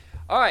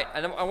All right,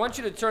 and I want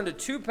you to turn to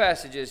two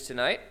passages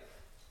tonight,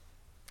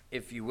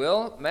 if you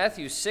will.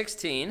 Matthew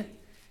 16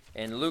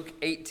 and Luke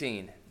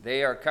 18.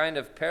 They are kind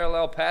of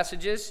parallel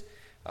passages.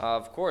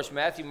 Of course,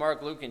 Matthew,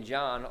 Mark, Luke, and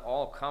John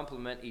all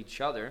complement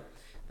each other.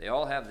 They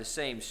all have the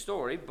same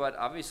story, but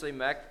obviously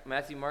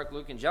Matthew, Mark,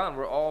 Luke, and John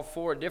were all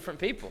four different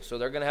people, so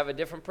they're going to have a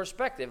different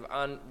perspective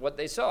on what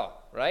they saw,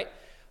 right?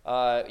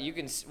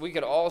 We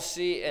could all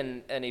see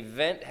an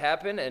event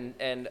happen,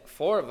 and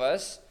four of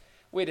us,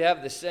 we'd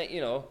have the same,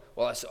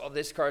 well, I saw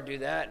this car do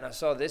that, and I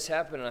saw this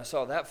happen, and I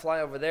saw that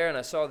fly over there, and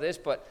I saw this,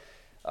 but,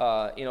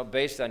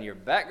 based on your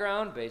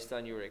background, based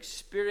on your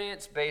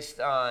experience,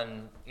 based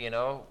on,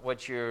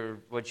 what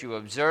you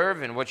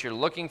observe and what you're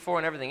looking for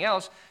and everything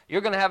else, you're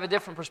going to have a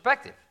different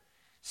perspective.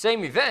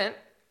 Same event,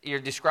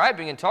 you're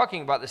describing and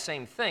talking about the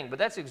same thing, but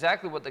that's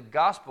exactly what the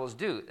Gospels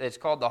do. It's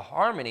called the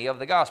harmony of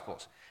the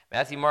Gospels.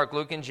 Matthew, Mark,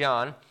 Luke, and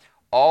John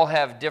all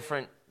have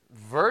different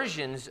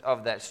versions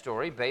of that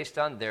story based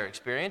on their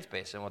experience,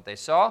 based on what they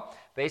saw,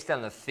 based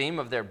on the theme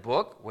of their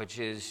book, which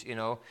is,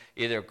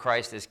 either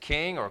Christ as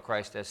King or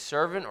Christ as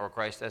servant or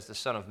Christ as the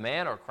Son of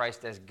Man or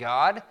Christ as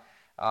God.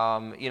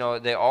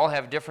 They all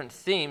have different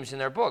themes in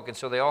their book, and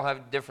so they all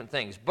have different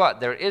things. But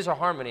there is a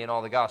harmony in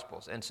all the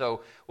Gospels. And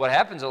so what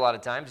happens a lot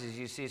of times is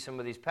you see some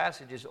of these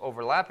passages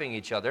overlapping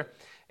each other,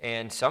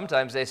 and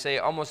sometimes they say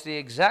almost the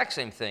exact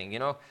same thing,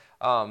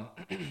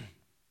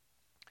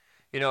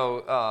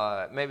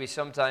 maybe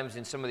sometimes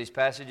in some of these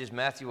passages,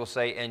 Matthew will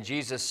say, and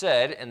Jesus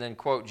said, and then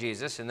quote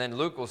Jesus, and then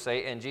Luke will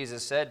say, and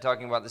Jesus said,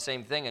 talking about the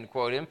same thing and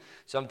quote him,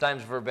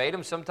 sometimes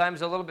verbatim,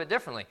 sometimes a little bit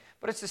differently.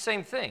 But it's the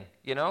same thing,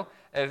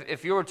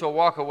 If you were to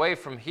walk away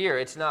from here,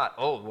 it's not,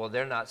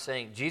 they're not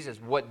saying Jesus.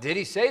 What did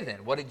he say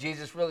then? What did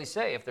Jesus really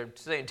say if they're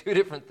saying two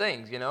different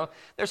things,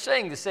 They're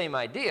saying the same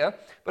idea,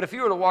 but if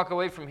you were to walk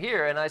away from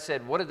here and I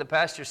said, what did the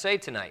pastor say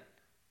tonight?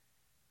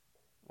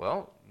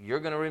 Well,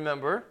 you're going to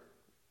remember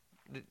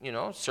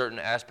certain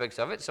aspects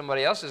of it.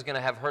 Somebody else is going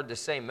to have heard the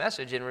same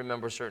message and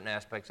remember certain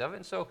aspects of it.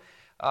 And so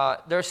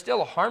there's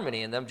still a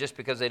harmony in them just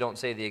because they don't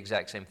say the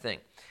exact same thing.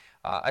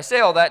 I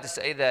say all that to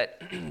say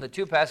that the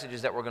two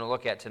passages that we're going to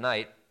look at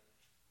tonight,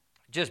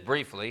 just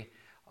briefly,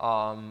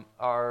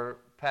 are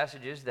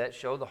passages that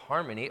show the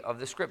harmony of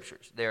the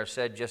Scriptures. They are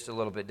said just a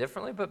little bit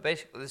differently, but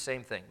basically the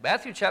same thing.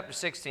 Matthew chapter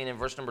 16 and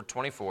verse number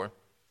 24.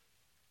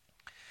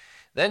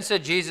 Then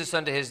said Jesus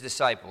unto his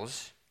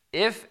disciples,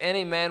 if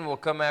any man will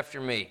come after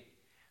me,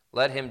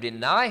 let him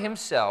deny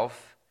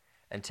himself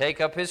and take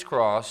up his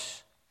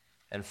cross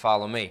and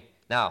follow me.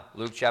 Now,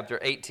 Luke chapter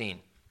 18.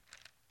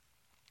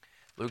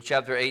 Luke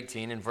chapter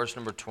 18 and verse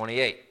number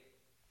 28.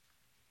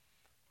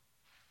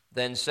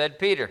 Then said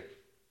Peter,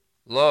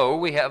 lo,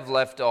 we have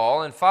left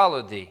all and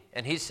followed thee.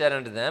 And he said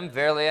unto them,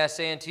 verily I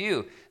say unto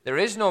you, there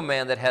is no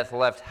man that hath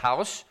left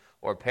house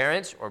or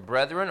parents or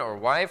brethren or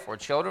wife or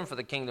children for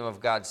the kingdom of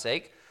God's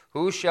sake,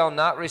 who shall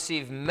not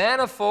receive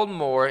manifold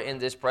more in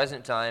this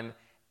present time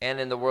and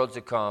in the world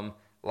to come,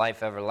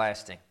 life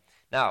everlasting.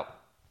 Now,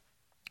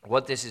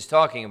 what this is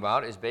talking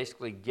about is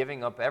basically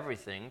giving up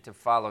everything to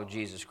follow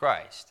Jesus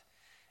Christ.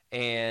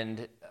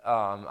 And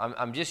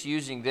I'm just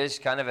using this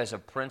kind of as a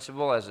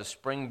principle, as a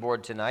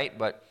springboard tonight,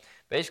 but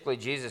basically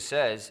Jesus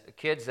says,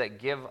 kids that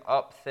give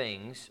up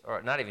things,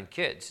 or not even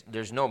kids,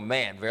 there's no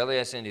man, verily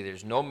I say unto you,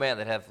 there's no man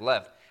that hath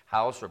left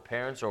house or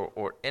parents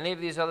or any of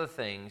these other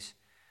things,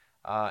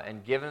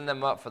 and giving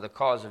them up for the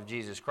cause of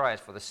Jesus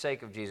Christ, for the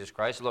sake of Jesus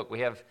Christ. Look, we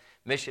have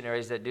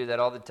missionaries that do that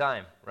all the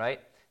time, right?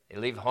 They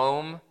leave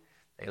home,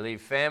 they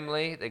leave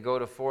family, they go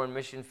to foreign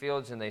mission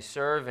fields and they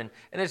serve. And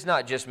it's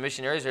not just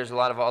missionaries, there's a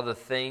lot of other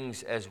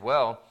things as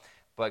well.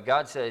 But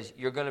God says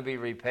you're going to be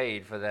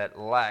repaid for that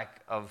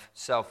lack of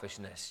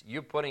selfishness.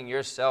 You're putting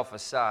yourself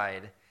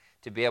aside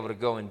to be able to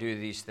go and do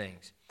these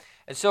things.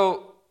 And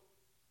so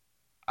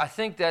I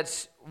think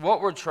that's what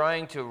we're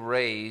trying to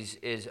raise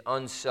is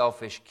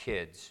unselfish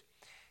kids.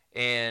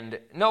 And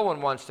no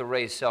one wants to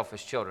raise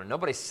selfish children.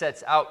 Nobody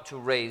sets out to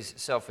raise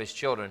selfish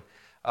children.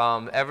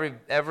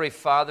 Every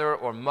father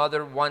or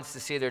mother wants to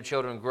see their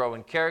children grow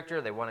in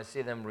character. They want to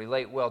see them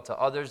relate well to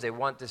others. They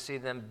want to see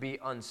them be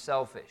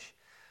unselfish.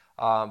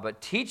 But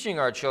teaching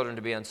our children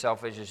to be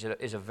unselfish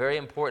is a very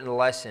important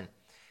lesson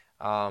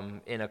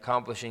in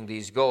accomplishing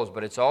these goals.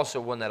 But it's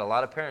also one that a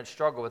lot of parents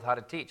struggle with how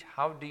to teach.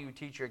 How do you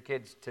teach your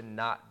kids to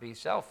not be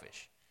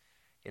selfish?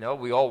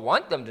 We all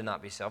want them to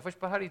not be selfish,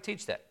 but how do you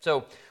teach that?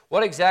 So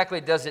what exactly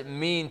does it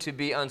mean to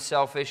be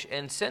unselfish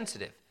and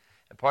sensitive?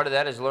 And part of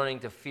that is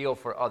learning to feel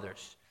for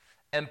others.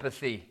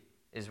 Empathy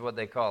is what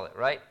they call it,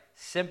 right?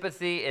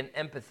 Sympathy and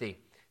empathy.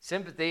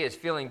 Sympathy is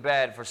feeling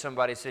bad for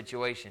somebody's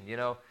situation.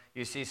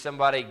 You see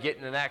somebody get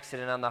in an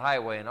accident on the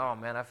highway and, oh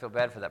man, I feel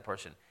bad for that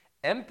person.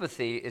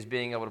 Empathy is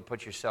being able to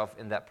put yourself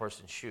in that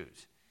person's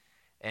shoes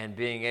and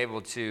being able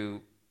to,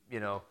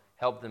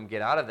 help them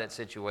get out of that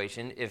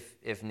situation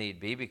if need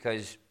be,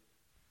 because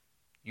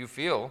you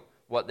feel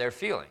what they're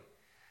feeling,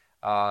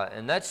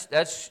 and that's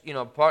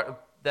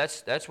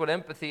what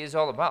empathy is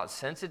all about: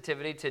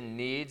 sensitivity to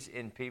needs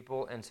in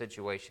people and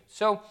situations.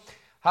 So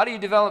How do you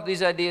develop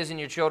these ideas in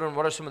your children?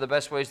 What are some of the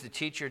best ways to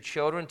teach your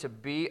children to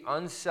be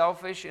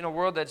unselfish in a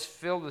world that's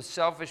filled with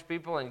selfish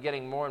people and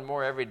getting more and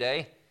more every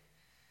day?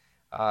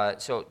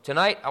 So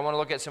tonight, I want to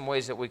look at some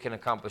ways that we can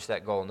accomplish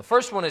that goal. And the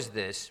first one is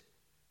this: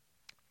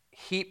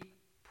 heap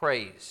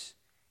praise.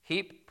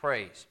 Heap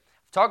praise.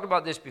 I've talked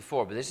about this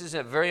before, but this is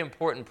a very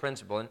important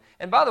principle.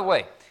 And by the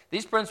way,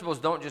 these principles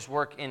don't just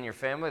work in your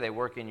family. They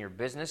work in your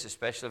business,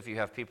 especially if you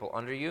have people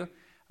under you.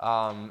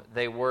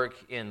 They work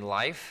in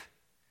life.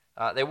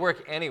 They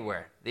work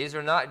anywhere. These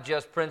are not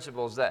just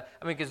principles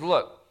because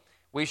look,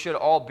 we should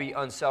all be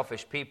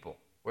unselfish people.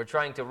 We're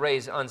trying to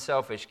raise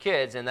unselfish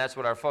kids, and that's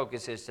what our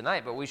focus is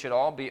tonight, but we should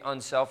all be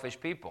unselfish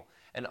people.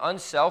 And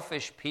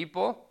unselfish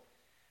people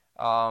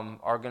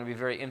are going to be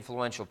very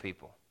influential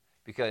people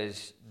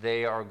because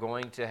they are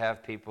going to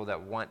have people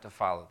that want to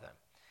follow them.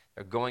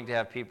 They're going to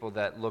have people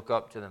that look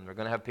up to them. They're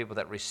going to have people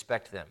that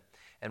respect them.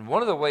 And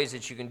one of the ways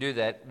that you can do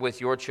that with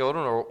your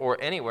children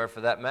or anywhere for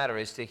that matter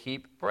is to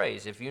heap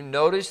praise. If you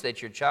notice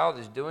that your child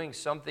is doing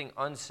something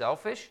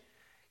unselfish,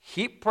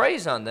 heap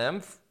praise on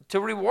them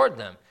to reward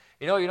them.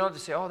 You don't have to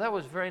say, oh, that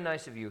was very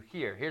nice of you.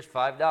 Here's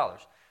 $5.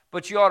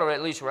 But you ought to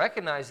at least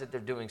recognize that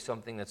they're doing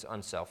something that's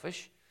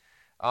unselfish.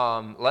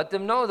 Let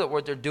them know that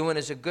what they're doing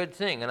is a good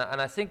thing. And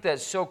I think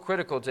that's so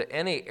critical to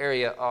any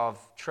area of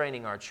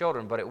training our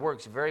children, but it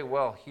works very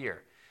well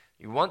here.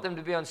 You want them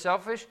to be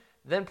unselfish?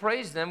 Then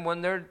praise them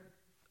when they're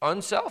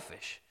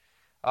unselfish.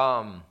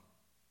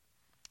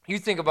 You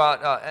think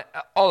about,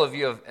 all of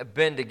you have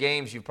been to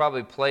games, you've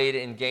probably played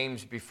in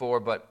games before,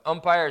 but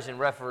umpires and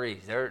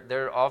referees,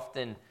 they're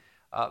often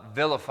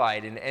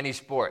vilified in any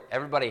sport.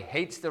 Everybody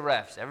hates the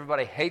refs,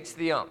 everybody hates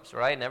the umps,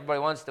 right? And everybody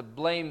wants to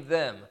blame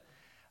them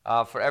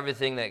for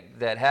everything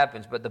that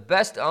happens. But the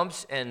best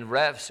umps and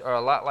refs are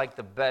a lot like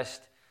the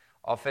best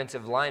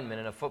offensive linemen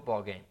in a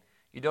football game.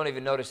 You don't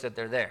even notice that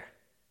they're there,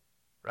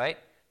 right?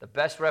 The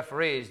best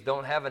referees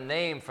don't have a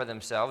name for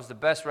themselves. The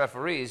best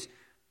referees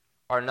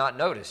are not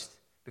noticed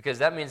because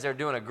that means they're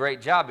doing a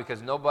great job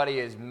because nobody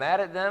is mad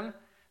at them.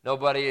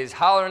 Nobody is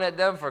hollering at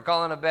them for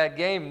calling a bad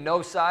game.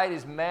 No side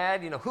is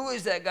mad. Who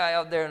is that guy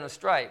out there in the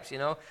stripes?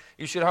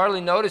 You should hardly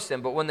notice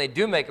them. But when they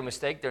do make a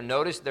mistake, they're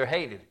noticed, they're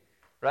hated,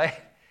 right?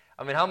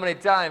 How many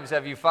times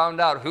have you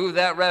found out who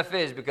that ref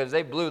is because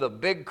they blew the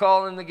big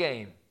call in the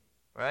game,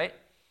 right?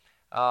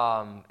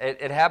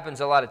 It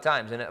happens a lot of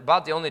times, and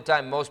about the only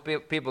time most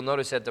people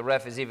notice that the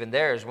ref is even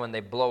there is when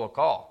they blow a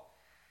call.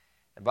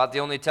 About the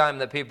only time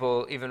that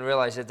people even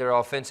realize that they're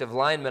offensive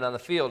linemen on the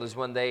field is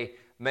when they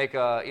make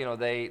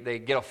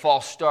they get a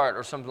false start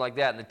or something like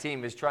that, and the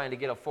team is trying to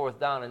get a fourth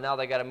down, and now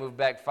they got to move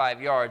back 5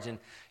 yards, and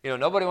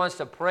nobody wants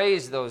to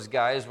praise those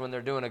guys when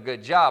they're doing a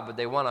good job, but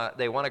they want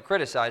to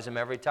criticize them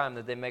every time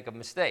that they make a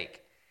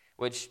mistake,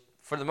 which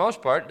for the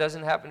most part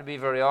doesn't happen to be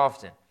very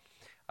often,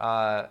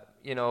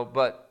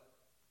 but.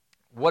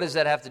 What does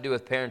that have to do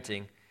with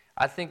parenting?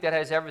 I think that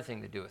has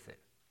everything to do with it.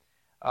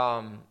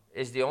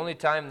 Is the only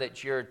time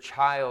that your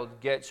child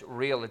gets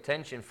real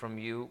attention from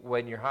you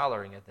when you're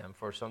hollering at them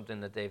for something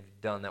that they've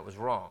done that was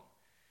wrong.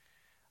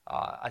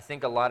 I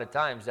think a lot of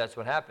times that's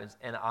what happens.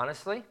 And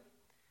honestly,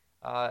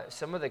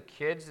 some of the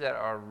kids that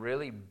are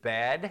really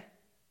bad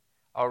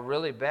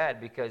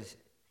because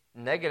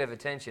negative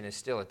attention is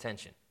still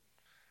attention,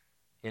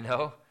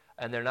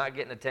 and they're not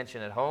getting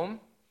attention at home.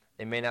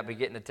 They may not be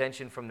getting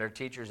attention from their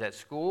teachers at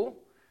school,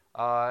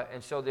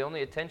 and so the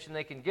only attention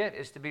they can get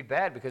is to be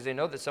bad because they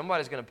know that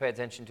somebody's going to pay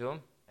attention to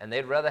them, and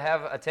they'd rather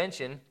have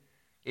attention,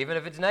 even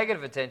if it's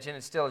negative attention,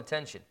 it's still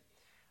attention.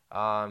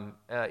 And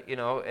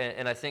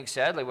I think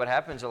sadly what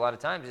happens a lot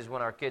of times is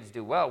when our kids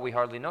do well, we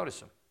hardly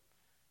notice them,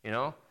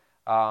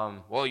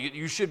 well,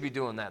 you should be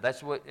doing that.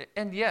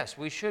 And yes,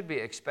 we should be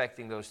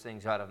expecting those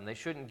things out of them. They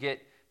shouldn't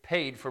get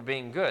paid for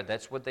being good.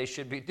 That's what they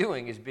should be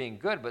doing, is being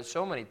good. But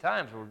so many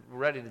times we're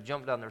ready to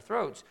jump down their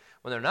throats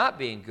when they're not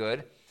being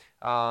good,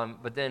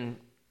 but then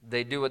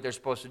they do what they're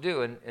supposed to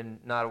do and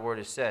not a word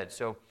is said.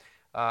 So,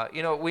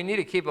 we need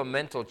to keep a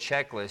mental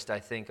checklist, I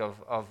think,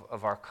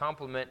 of our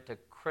compliment to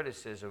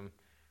criticism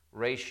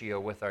ratio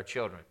with our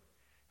children.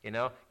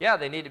 Yeah,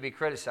 they need to be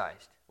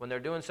criticized. When they're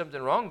doing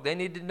something wrong, they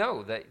need to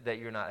know that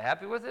you're not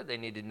happy with it. They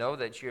need to know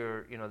that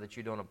that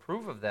you don't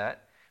approve of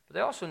that. But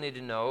they also need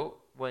to know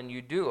when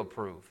you do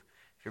approve.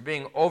 If you're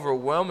being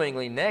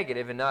overwhelmingly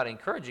negative and not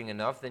encouraging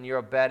enough, then you're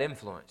a bad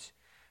influence.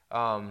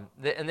 And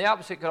the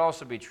opposite could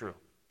also be true.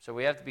 So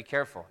we have to be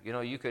careful.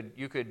 You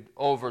could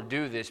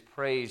overdo this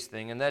praise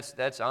thing, and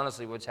that's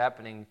honestly what's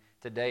happening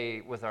today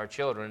with our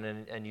children,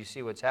 and you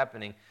see what's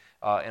happening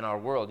in our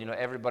world.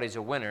 Everybody's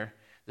a winner.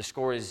 The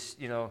score is,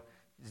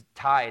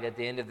 tied at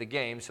the end of the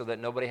game so that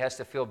nobody has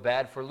to feel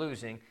bad for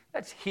losing.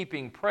 That's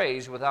heaping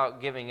praise without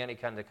giving any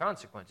kind of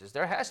consequences.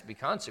 There has to be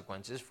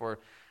consequences for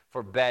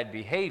bad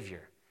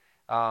behavior.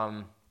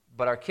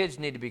 But our kids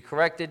need to be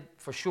corrected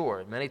for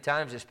sure. Many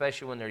times,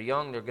 especially when they're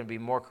young, there's going to be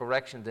more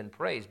correction than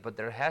praise. But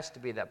there has to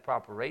be that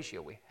proper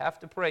ratio. We have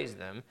to praise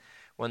them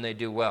when they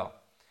do well.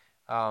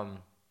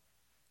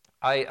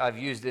 I've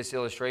used this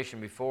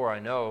illustration before, I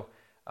know.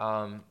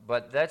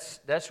 But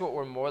that's what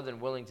we're more than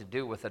willing to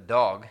do with a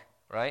dog,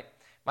 right?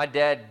 My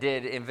dad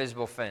did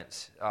invisible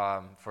fence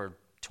for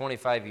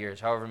 25 years,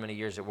 however many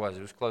years it was.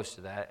 It was close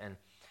to that. And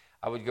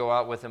I would go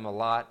out with him a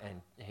lot,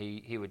 and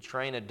he would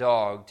train a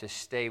dog to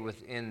stay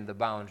within the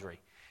boundary.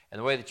 And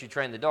the way that you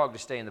trained the dog to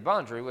stay in the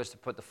boundary was to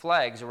put the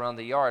flags around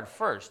the yard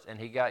first. And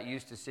he got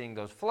used to seeing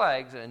those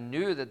flags and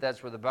knew that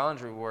that's where the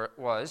boundary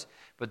was.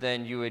 But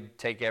then you would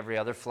take every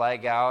other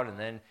flag out, and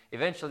then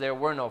eventually there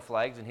were no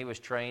flags, and he was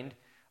trained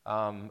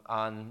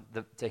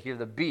to hear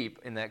the beep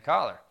in that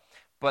collar.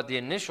 But the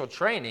initial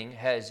training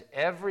has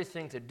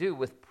everything to do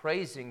with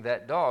praising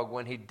that dog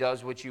when he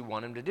does what you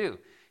want him to do.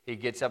 He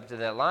gets up to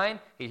that line,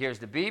 he hears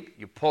the beep,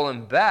 you pull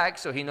him back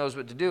so he knows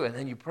what to do, and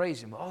then you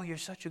praise him. Oh, you're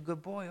such a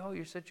good boy. Oh,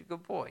 you're such a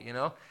good boy, you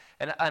know.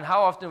 And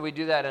how often we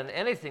do that on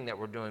anything that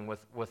we're doing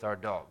with our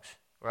dogs,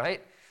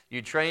 right?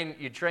 You train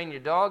your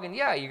dog, and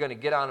yeah, you're going to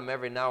get on him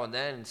every now and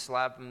then and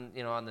slap him,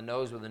 you know, on the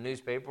nose with a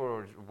newspaper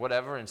or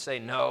whatever and say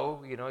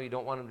no, you know, you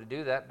don't want him to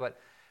do that.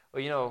 But,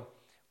 well, you know,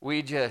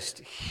 we just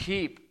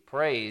heap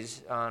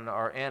praise on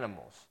our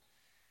animals.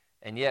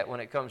 And yet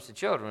when it comes to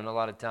children, a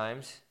lot of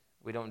times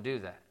we don't do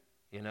that,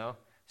 you know,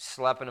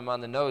 slapping them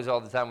on the nose all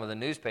the time with a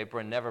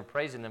newspaper and never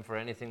praising them for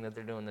anything that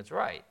they're doing that's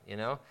right, you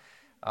know.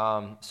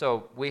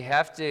 So we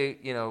have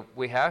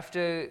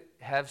to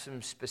have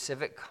some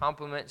specific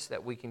compliments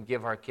that we can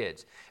give our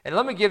kids. And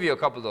let me give you a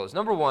couple of those.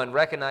 Number one,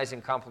 recognize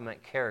and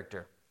compliment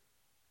character.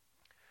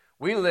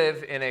 We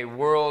live in a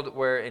world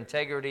where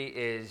integrity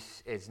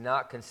is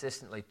not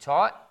consistently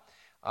taught.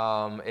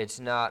 It's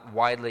not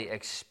widely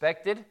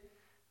expected.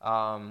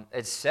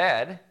 It's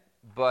sad,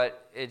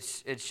 but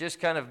it's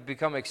just kind of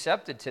become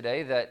accepted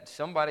today that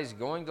somebody's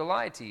going to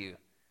lie to you.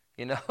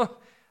 You know,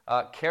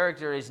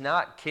 character is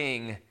not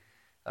king.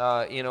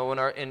 You know,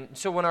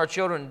 when our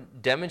children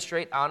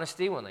demonstrate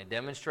honesty, when they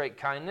demonstrate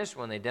kindness,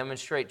 when they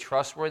demonstrate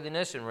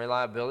trustworthiness and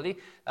reliability,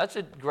 that's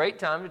a great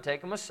time to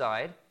take them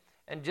aside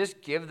and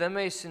just give them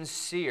a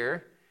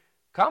sincere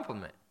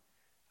compliment.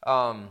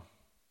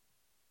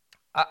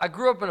 I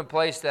grew up in a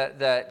place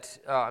that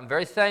I'm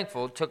very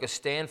thankful took a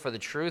stand for the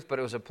truth, but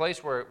it was a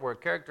place where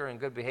character and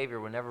good behavior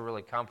were never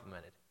really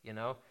complimented. You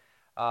know,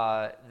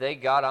 they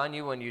got on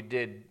you when you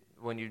did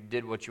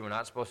what you were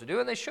not supposed to do,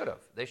 and they should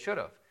have. They should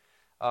have.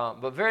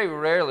 But very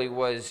rarely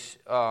was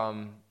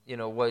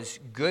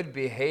good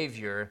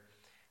behavior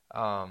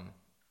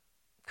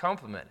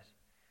complimented.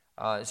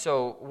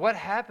 So what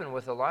happened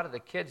with a lot of the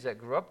kids that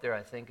grew up there,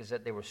 I think, is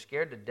that they were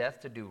scared to death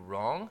to do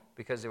wrong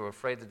because they were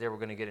afraid that they were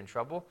going to get in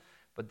trouble.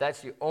 But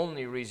that's the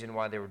only reason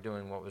why they were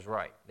doing what was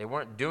right. They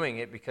weren't doing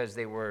it because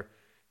they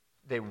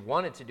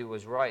wanted to do what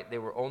was right. They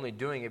were only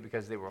doing it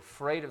because they were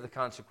afraid of the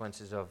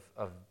consequences of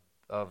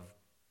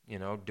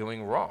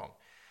doing wrong.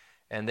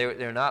 And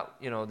they're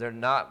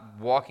not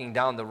walking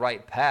down the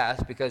right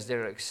path because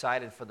they're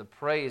excited for the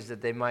praise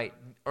that they might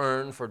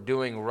earn for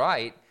doing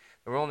right.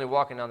 They were only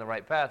walking down the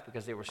right path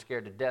because they were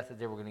scared to death that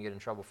they were going to get in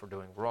trouble for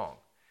doing wrong.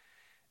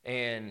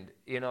 And,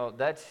 you know,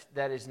 that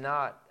is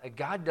not,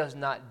 God does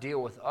not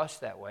deal with us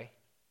that way,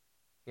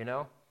 you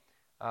know.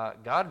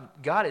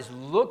 God is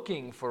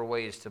looking for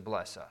ways to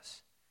bless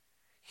us.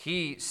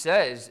 He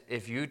says,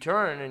 if you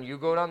turn and you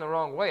go down the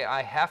wrong way,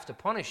 I have to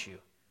punish you.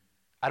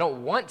 I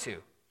don't want to.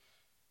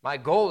 My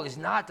goal is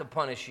not to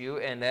punish you,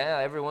 and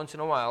every once in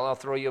a while I'll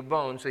throw you a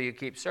bone so you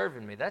keep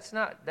serving me. That's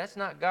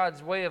not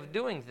God's way of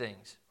doing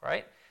things,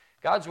 right?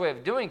 God's way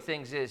of doing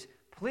things is,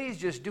 please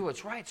just do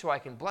what's right so I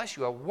can bless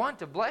you. I want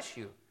to bless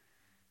you.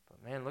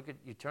 But man, look at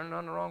you turning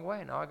on the wrong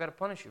way. Now I got to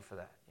punish you for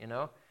that, you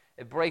know?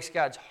 It breaks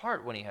God's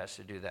heart when he has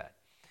to do that.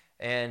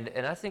 And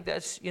I think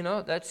that's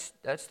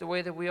the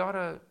way that we ought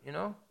to, you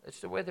know,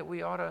 that's the way that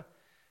we ought to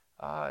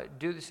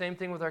do the same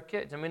thing with our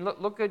kids. I mean,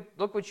 look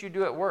what you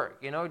do at work.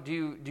 You know,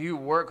 do you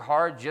work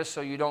hard just so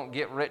you don't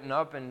get written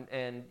up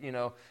and you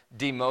know,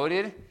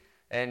 demoted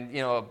and,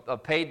 you know, a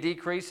pay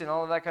decrease and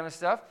all of that kind of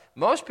stuff?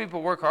 Most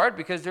people work hard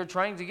because they're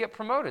trying to get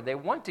promoted. They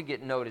want to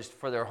get noticed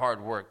for their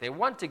hard work. They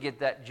want to get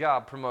that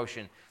job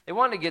promotion. They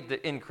want to get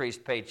the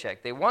increased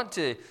paycheck. They want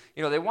to,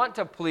 you know, they want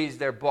to please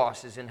their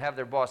bosses and have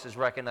their bosses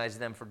recognize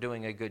them for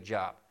doing a good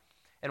job.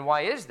 And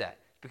why is that?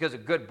 Because a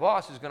good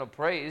boss is going to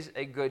praise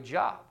a good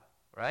job,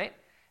 right?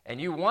 And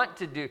you want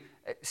to do,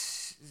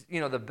 you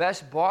know, the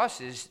best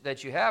bosses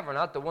that you have are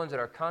not the ones that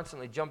are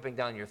constantly jumping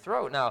down your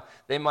throat. Now,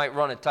 they might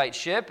run a tight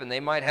ship and they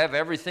might have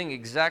everything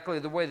exactly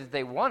the way that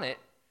they want it,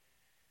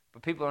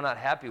 but people are not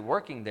happy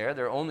working there.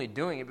 They're only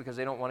doing it because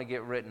they don't want to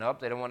get written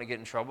up, they don't want to get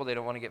in trouble, they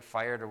don't want to get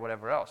fired or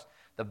whatever else.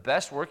 The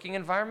best working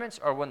environments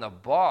are when the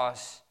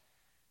boss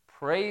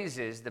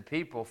praises the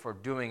people for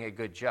doing a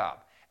good job.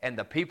 And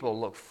the people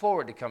look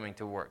forward to coming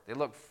to work. They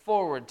look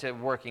forward to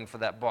working for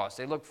that boss.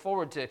 They look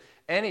forward to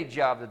any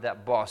job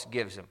that boss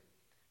gives them.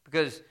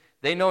 Because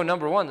they know,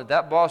 number one,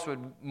 that boss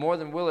would be more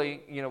than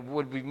willing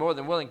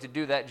to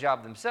do that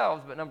job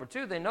themselves. But number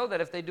two, they know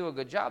that if they do a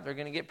good job, they're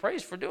going to get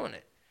praised for doing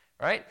it.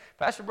 Right?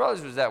 Pastor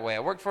Brothers was that way.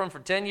 I worked for him for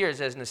 10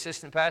 years as an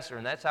assistant pastor,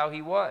 and that's how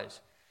he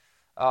was.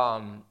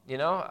 You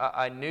know,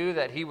 I knew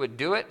that he would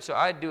do it, so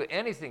I'd do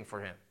anything for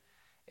him.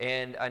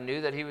 And I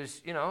knew that he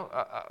was,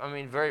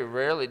 very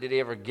rarely did he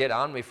ever get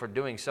on me for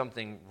doing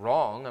something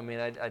wrong. I mean,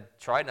 I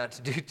tried not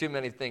to do too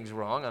many things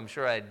wrong. I'm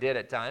sure I did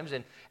at times.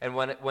 And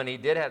when he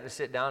did have to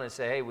sit down and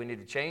say, hey, we need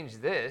to change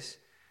this,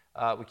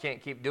 we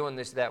can't keep doing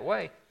this that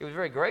way, he was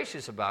very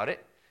gracious about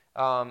it.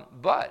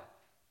 But,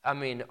 I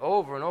mean,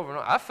 over and over and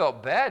over, I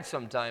felt bad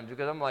sometimes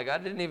because I'm like, I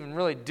didn't even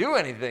really do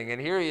anything.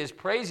 And here he is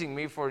praising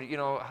me for,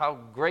 how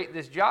great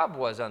this job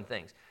was on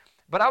things.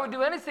 But I would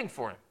do anything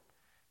for him,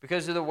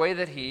 because of the way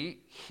that he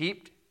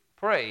heaped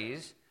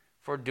praise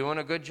for doing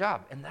a good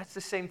job. And that's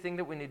the same thing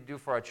that we need to do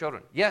for our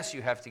children. Yes,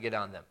 you have to get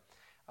on them.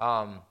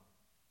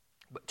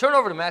 But turn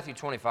over to Matthew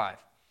 25.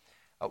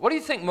 What do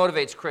you think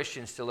motivates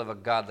Christians to live a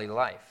godly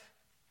life?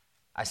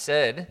 I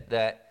said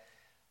that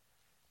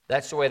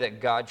that's the way that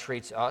God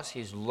treats us.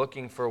 He's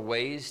looking for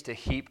ways to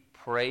heap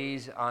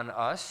praise on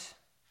us.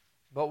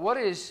 But what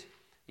is...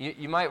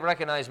 You might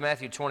recognize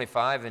Matthew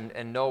 25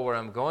 and know where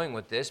I'm going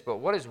with this, but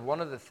what is one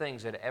of the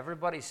things that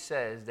everybody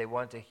says they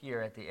want to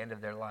hear at the end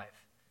of their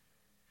life?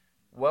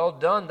 Well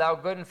done, thou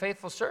good and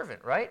faithful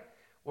servant, right?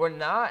 We're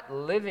not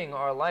living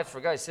our life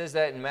for God. It says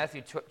that in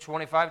Matthew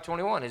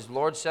 25:21. His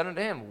Lord said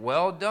unto him,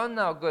 well done,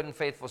 thou good and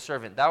faithful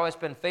servant. Thou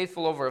hast been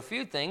faithful over a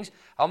few things.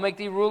 I'll make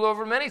thee rule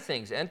over many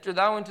things. Enter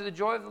thou into the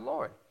joy of the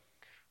Lord,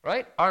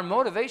 right? Our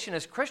motivation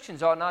as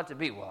Christians ought not to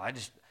be, well, I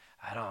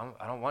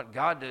don't want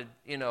God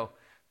to,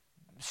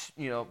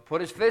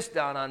 put his fist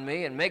down on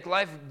me and make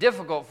life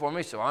difficult for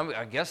me, so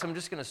I guess I'm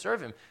just going to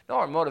serve him. No,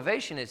 our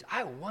motivation is,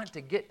 I want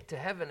to get to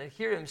heaven and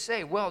hear him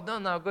say, well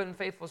done, thou good and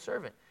faithful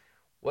servant.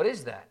 What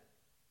is that?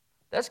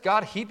 That's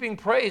God heaping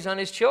praise on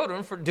his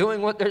children for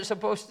doing what they're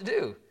supposed to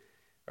do,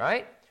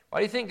 right? Why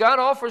do you think God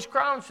offers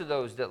crowns to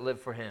those that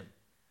live for him?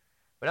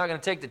 We're not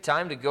going to take the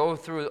time to go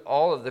through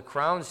all of the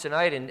crowns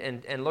tonight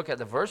and look at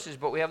the verses,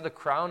 but we have the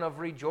crown of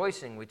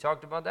rejoicing. We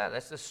talked about that.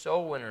 That's the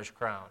soul winner's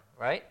crown,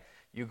 right?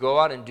 You go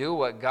out and do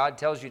what God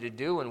tells you to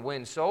do and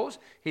win souls,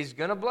 he's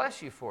going to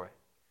bless you for it.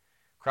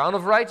 Crown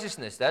of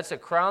righteousness, that's a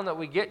crown that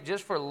we get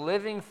just for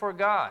living for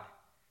God.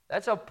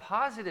 That's a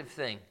positive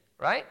thing,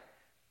 right?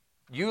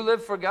 You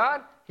live for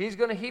God, he's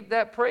going to heap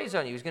that praise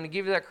on you. He's going to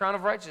give you that crown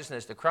of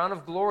righteousness. The crown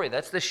of glory,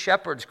 that's the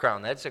shepherd's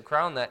crown. That's a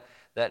crown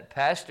that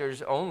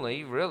pastors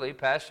only, really,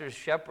 pastors,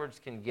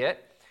 shepherds can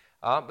get.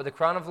 But the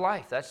crown of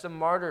life, that's the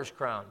martyr's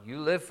crown.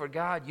 You live for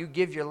God, you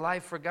give your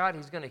life for God,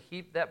 he's going to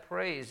heap that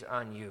praise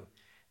on you.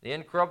 The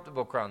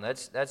incorruptible crown,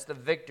 that's the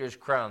victor's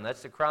crown.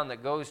 That's the crown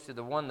that goes to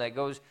the one that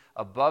goes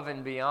above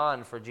and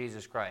beyond for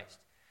Jesus Christ.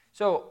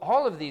 So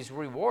all of these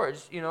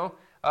rewards,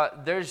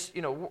 there's,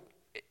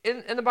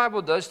 and the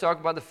Bible does talk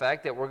about the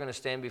fact that we're going to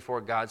stand before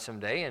God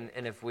someday,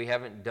 and if we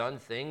haven't done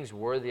things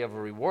worthy of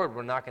a reward,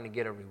 we're not going to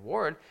get a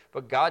reward.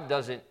 But God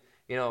doesn't,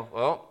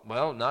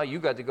 well, now you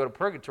got to go to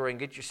purgatory and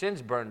get your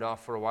sins burned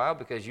off for a while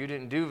because you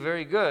didn't do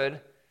very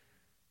good.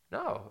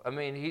 No, I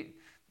mean,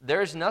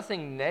 there's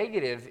nothing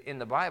negative in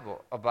the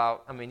Bible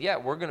about,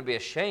 we're going to be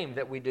ashamed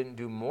that we didn't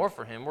do more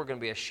for him. We're going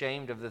to be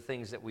ashamed of the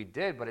things that we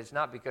did, but it's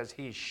not because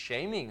he's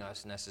shaming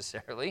us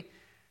necessarily.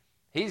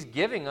 He's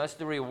giving us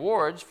the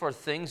rewards for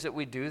things that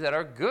we do that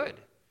are good.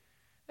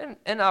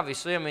 And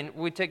obviously,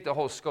 we take the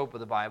whole scope of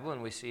the Bible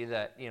and we see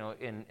that,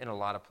 in a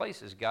lot of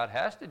places, God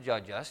has to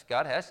judge us.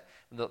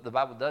 The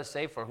Bible does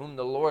say, for whom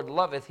the Lord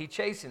loveth, he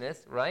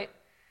chasteneth, right?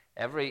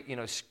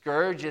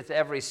 Scourgeth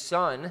every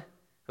son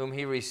whom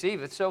he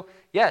receiveth. So,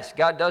 yes,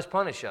 God does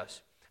punish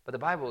us. But the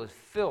Bible is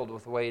filled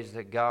with ways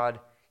that God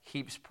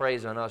heaps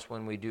praise on us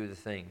when we do the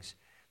things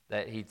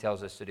that he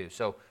tells us to do.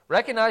 So,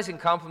 recognize and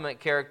compliment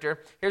character.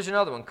 Here's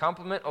another one,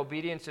 compliment,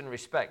 obedience, and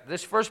respect.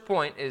 This first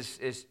point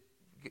is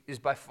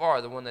by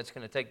far the one that's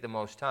going to take the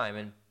most time.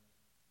 And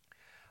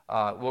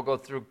we'll go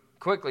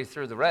quickly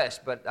through the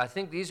rest, but I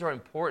think these are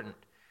important.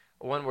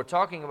 When we're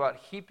talking about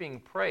heaping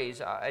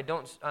praise,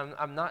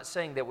 I'm not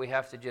saying that we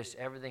have to just,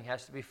 everything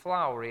has to be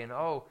flowery and,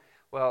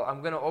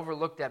 I'm going to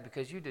overlook that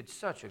because you did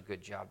such a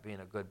good job being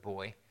a good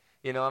boy.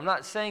 I'm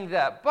not saying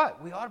that,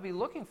 but we ought to be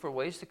looking for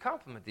ways to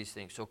compliment these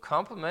things. So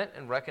compliment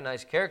and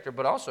recognize character,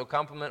 but also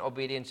compliment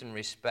obedience and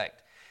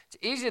respect. It's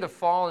easy to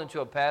fall into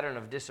a pattern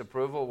of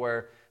disapproval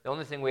where the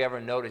only thing we ever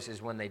notice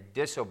is when they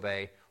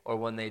disobey or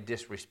when they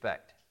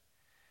disrespect.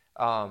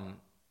 Rather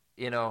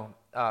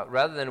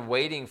than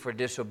waiting for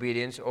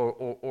disobedience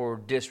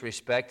or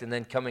disrespect and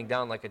then coming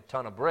down like a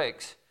ton of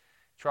bricks,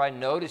 try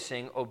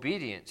noticing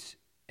obedience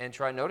and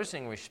try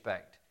noticing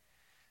respect.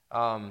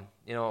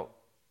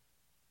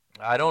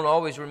 I don't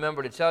always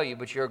remember to tell you,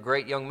 but you're a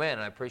great young man,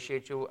 and I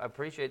appreciate you. I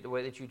appreciate the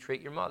way that you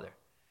treat your mother.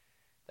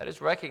 That is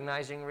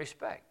recognizing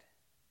respect,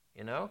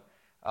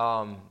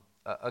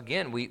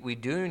 Again, we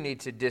do need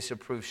to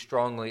disapprove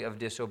strongly of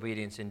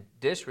disobedience and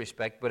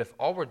disrespect, but if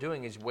all we're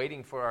doing is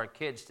waiting for our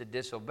kids to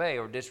disobey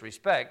or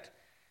disrespect,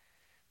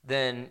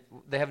 then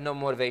they have no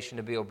motivation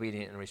to be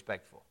obedient and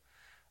respectful.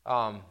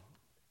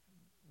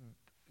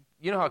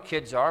 You know how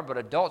kids are, but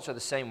adults are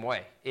the same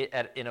way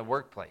in a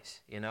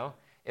workplace,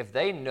 If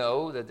they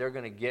know that they're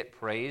going to get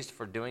praised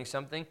for doing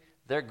something,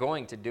 they're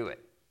going to do it,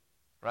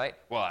 right?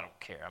 Well, I don't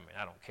care.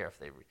 I don't care if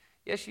they...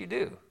 Yes, you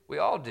do. We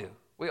all do.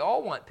 We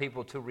all want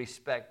people to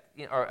respect,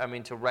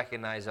 to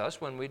recognize us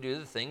when we do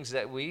the things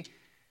that we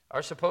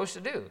are supposed to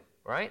do,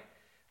 right?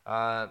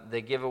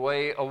 They give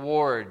away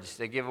awards.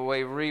 They give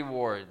away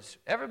rewards.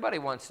 Everybody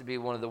wants to be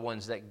one of the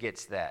ones that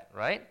gets that,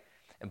 right?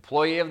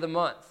 Employee of the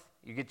month.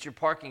 You get your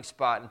parking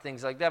spot and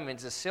things like that. I mean,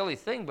 it's a silly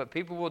thing, but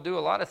people will do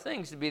a lot of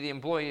things to be the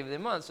employee of the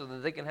month so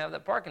that they can have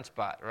that parking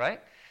spot,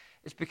 right?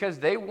 It's because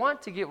they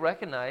want to get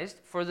recognized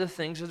for the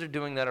things that they're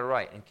doing that are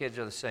right, and kids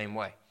are the same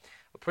way.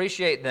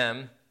 Appreciate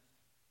them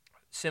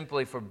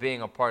simply for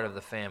being a part of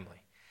the family.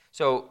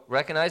 So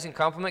recognize and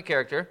compliment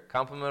character,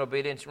 compliment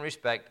obedience and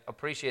respect,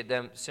 appreciate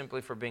them simply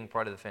for being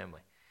part of the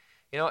family.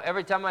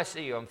 Every time I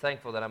see you, I'm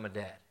thankful that I'm a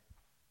dad.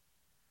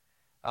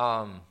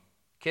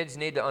 Kids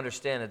need to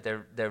understand that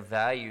they're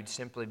valued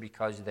simply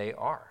because they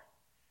are.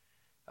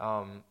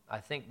 I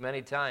think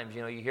many times,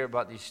 you hear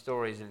about these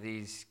stories of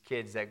these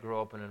kids that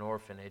grow up in an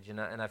orphanage, and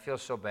I feel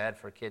so bad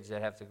for kids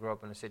that have to grow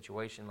up in a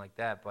situation like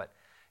that, but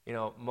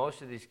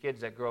most of these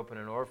kids that grow up in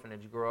an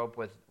orphanage grow up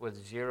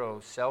with zero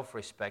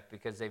self-respect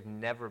because they've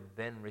never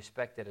been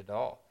respected at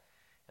all.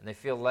 And they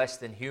feel less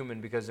than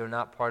human because they're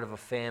not part of a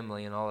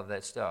family and all of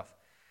that stuff.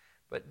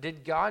 But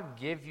did God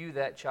give you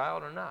that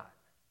child or not?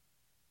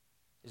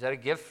 Is that a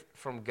gift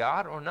from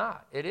God or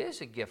not? It is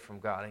a gift from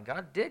God, and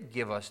God did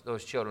give us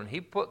those children. He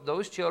put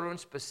those children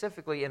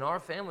specifically in our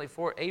family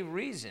for a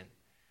reason.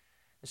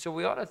 And so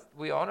we ought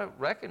to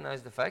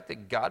recognize the fact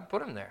that God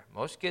put them there.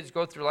 Most kids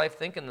go through life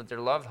thinking that they're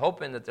loved,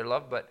 hoping that they're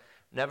loved, but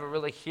never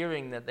really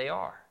hearing that they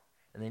are.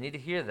 And they need to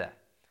hear that.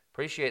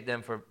 Appreciate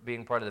them for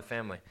being part of the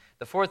family.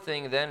 The fourth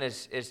thing then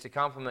is to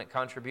compliment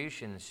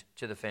contributions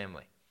to the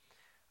family.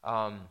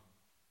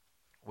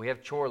 We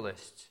have chore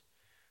lists.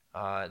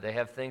 They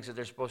have things that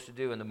they're supposed to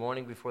do in the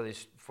morning before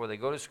they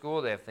go to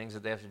school. They have things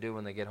that they have to do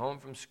when they get home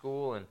from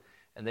school, and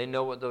they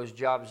know what those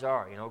jobs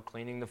are.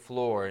 Cleaning the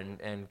floor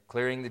and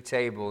clearing the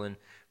table and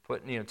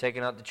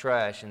taking out the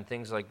trash and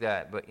things like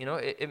that. But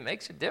it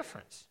makes a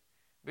difference.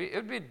 It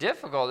would be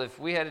difficult if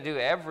we had to do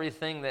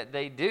everything that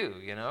they do.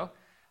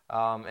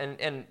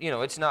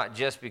 It's not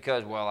just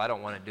because I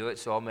don't want to do it,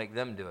 so I'll make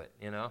them do it.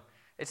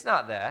 It's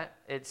not that.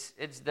 It's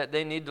that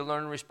they need to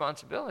learn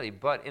responsibility.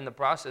 But in the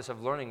process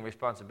of learning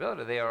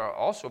responsibility, they are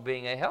also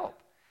being a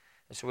help.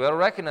 And so we ought to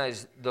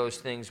recognize those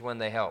things when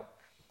they help.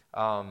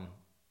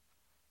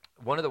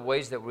 One of the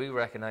ways that we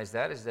recognize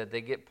that is that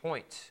they get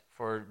points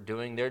for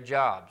doing their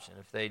jobs. And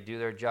if they do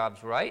their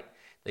jobs right,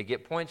 they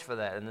get points for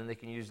that. And then they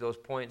can use those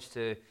points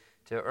to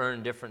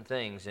earn different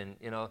things. And,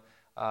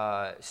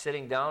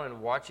 sitting down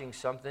and watching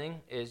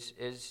something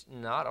is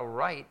not a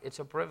right, it's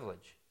a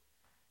privilege.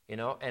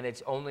 And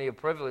it's only a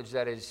privilege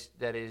that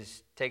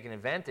is taken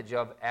advantage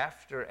of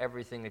after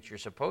everything that you're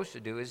supposed to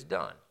do is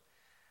done.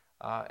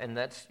 And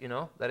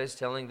that is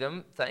telling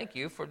them, thank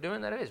you for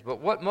doing that it is. But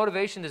what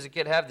motivation does a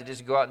kid have to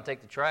just go out and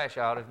take the trash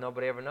out if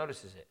nobody ever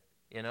notices it,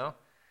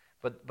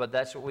 But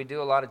that's what we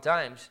do a lot of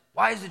times.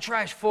 Why is the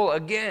trash full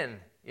again,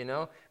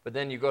 But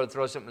then you go to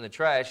throw something in the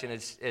trash and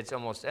it's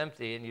almost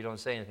empty and you don't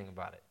say anything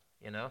about it,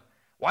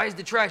 Why is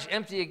the trash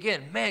empty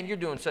again? Man, you're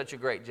doing such a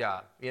great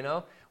job, We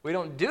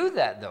don't do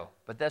that, though.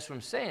 But that's what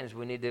I'm saying is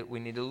we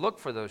need to look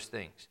for those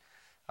things.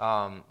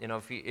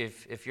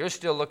 If you're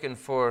still looking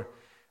for,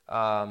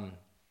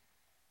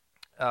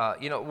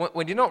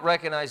 when you don't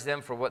recognize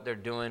them for what they're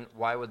doing,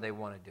 why would they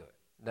want to do it?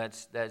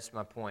 That's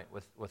my point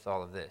with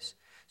all of this.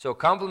 So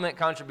compliment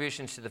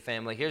contributions to the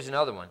family. Here's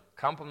another one.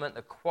 Compliment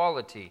the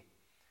quality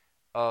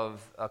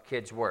of a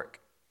kid's work.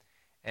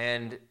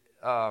 And,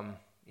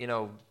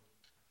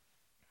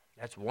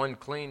 that's one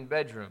clean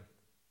bedroom,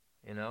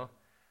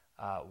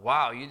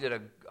 Wow, you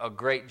did a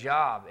great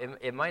job.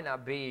 It might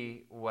not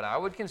be what I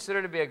would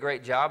consider to be a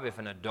great job if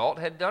an adult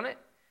had done it,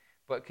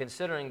 but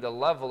considering the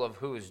level of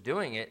who is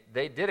doing it,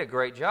 they did a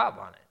great job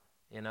on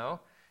it,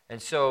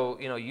 And so,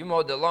 you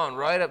mowed the lawn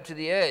right up to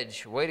the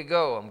edge. Way to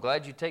go. I'm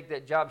glad you take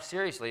that job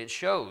seriously. It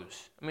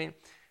shows.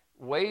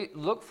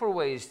 Look for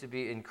ways to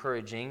be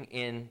encouraging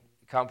in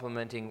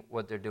complimenting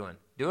what they're doing.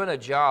 Doing a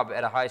job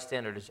at a high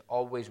standard is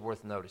always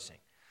worth noticing.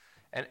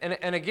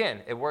 And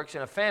again, it works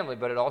in a family,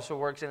 but it also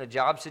works in a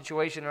job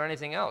situation or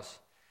anything else.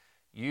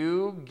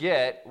 You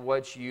get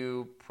what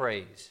you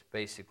praise,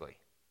 basically.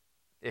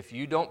 If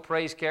you don't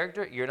praise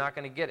character, you're not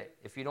going to get it.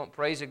 If you don't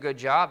praise a good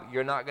job,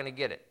 you're not going to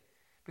get it.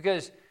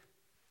 Because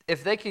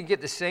if they can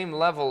get the same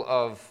level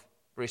of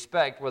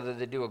respect, whether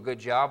they do a good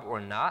job or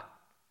not,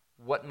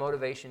 what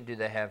motivation do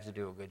they have to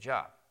do a good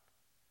job?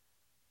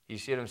 You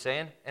see what I'm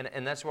saying?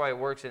 And that's why it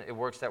works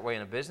that way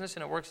in a business,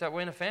 and it works that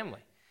way in a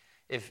family.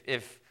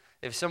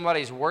 If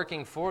somebody's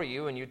working for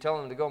you and you tell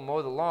them to go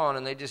mow the lawn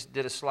and they just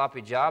did a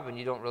sloppy job and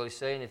you don't really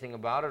say anything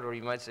about it, or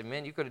you might say,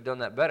 man, you could have done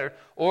that better,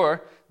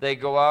 or they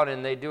go out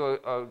and they do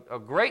a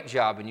great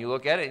job and you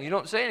look at it and you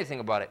don't say anything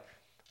about it,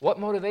 what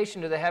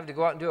motivation do they have to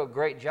go out and do a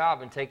great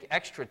job and take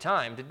extra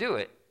time to do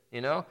it,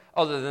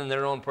 other than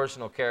their own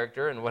personal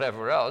character and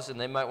whatever else,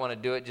 and they might want to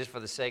do it just for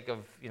the sake of,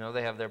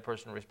 they have their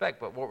personal respect.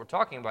 But what we're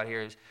talking about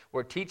here is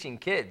we're teaching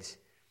kids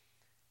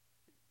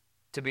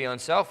to be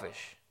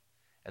unselfish.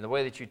 And the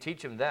way that you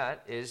teach them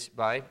that is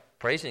by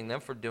praising them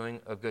for doing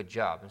a good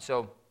job. And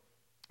so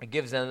it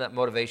gives them that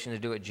motivation to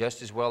do it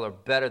just as well or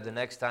better the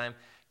next time,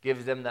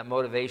 gives them that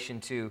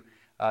motivation to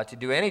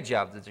do any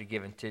job that they're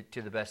given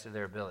to the best of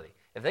their ability.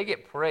 If they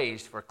get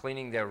praised for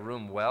cleaning their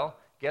room well,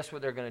 guess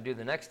what they're going to do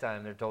the next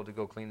time they're told to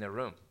go clean their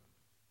room?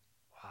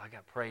 Well, I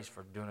got praised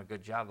for doing a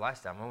good job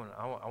last time.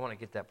 I want to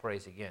get that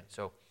praise again.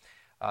 So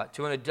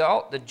to an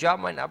adult, the job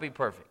might not be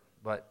perfect,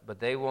 but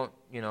they won't,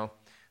 you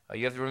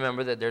have to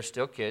remember that they're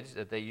still kids,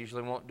 that they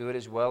usually won't do it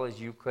as well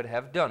as you could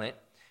have done it,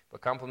 but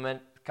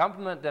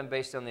compliment them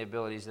based on the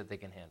abilities that they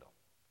can handle.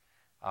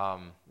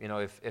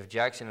 If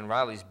Jackson and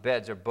Riley's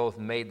beds are both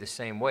made the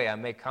same way, I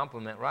may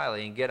compliment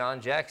Riley and get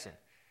on Jackson.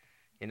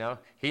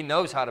 He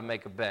knows how to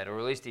make a bed, or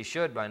at least he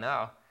should by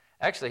now.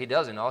 Actually, he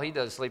doesn't. All he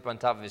does is sleep on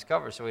top of his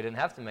cover, so he didn't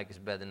have to make his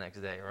bed the next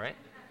day, right?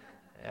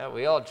 Yeah,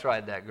 we all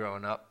tried that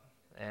growing up.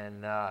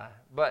 And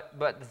but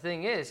the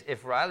thing is,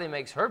 if Riley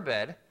makes her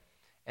bed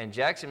and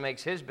Jackson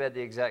makes his bed the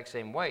exact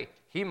same way,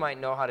 he might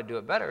know how to do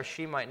it better,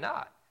 she might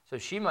not. So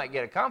she might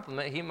get a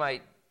compliment. He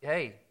might,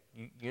 hey,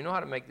 you know how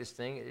to make this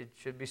thing. It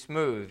should be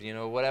smooth,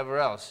 whatever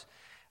else.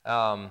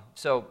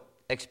 So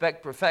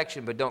expect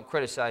perfection, but don't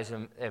criticize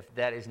them if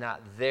that is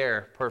not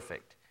their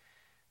perfect.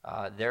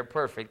 Their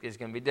perfect is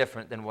going to be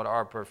different than what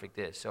our perfect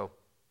is. So,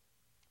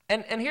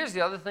 and here's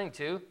the other thing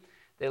too.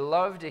 They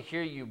love to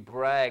hear you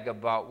brag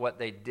about what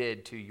they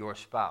did to your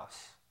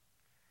spouse.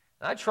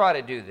 And I try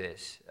to do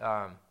this.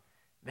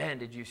 Man,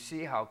 did you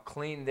see how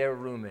clean their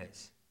room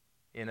is?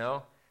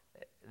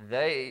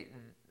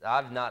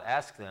 I've not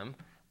asked them,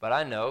 but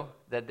I know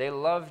that they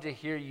love to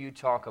hear you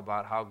talk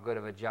about how good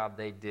of a job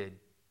they did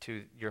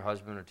to your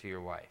husband or to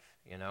your wife,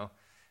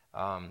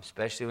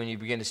 especially when you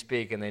begin to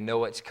speak and they know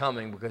what's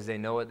coming because they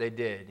know what they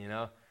did,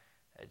 Their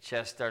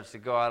chest starts to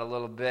go out a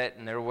little bit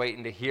and they're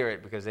waiting to hear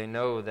it because they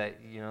know that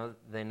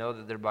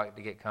they're about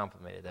to get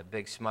complimented. That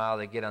big smile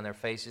they get on their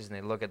faces and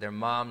they look at their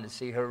mom to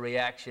see her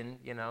reaction,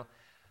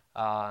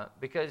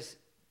 because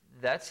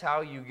that's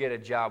how you get a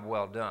job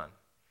well done,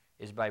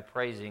 is by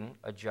praising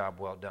a job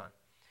well done.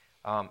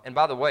 And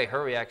by the way,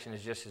 her reaction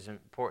is just as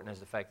important as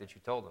the fact that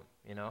you told them,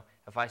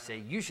 If I say,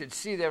 you should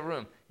see their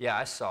room, yeah,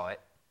 I saw it.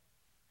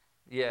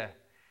 Yeah.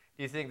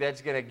 Do you think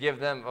that's going to give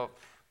them, well,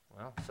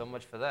 so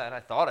much for that.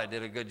 I thought I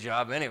did a good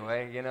job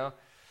anyway,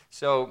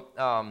 So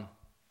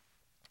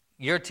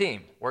your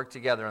team, work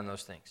together on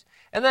those things.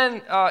 And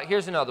then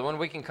here's another one.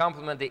 We can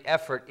compliment the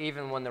effort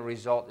even when the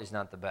result is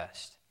not the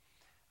best.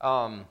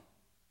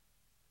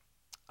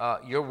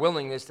 Your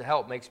willingness to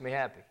help makes me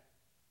happy.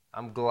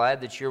 I'm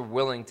glad that you're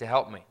willing to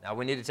help me. Now,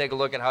 we need to take a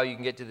look at how you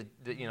can get to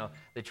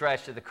the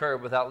trash to the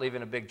curb without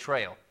leaving a big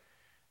trail.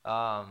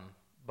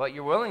 But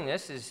your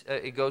willingness,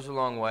 it goes a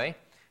long way.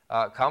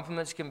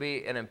 Compliments can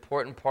be an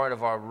important part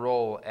of our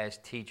role as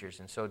teachers,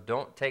 and so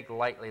don't take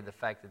lightly the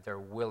fact that they're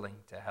willing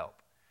to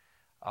help.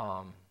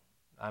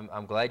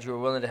 I'm glad you were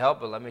willing to help,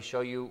 but let me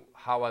show you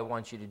how I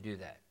want you to do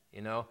that.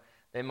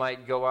 They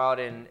might go out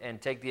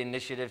and take the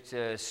initiative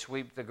to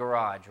sweep the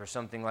garage or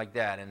something like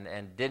that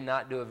and did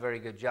not do a very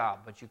good job,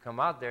 but you come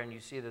out there and you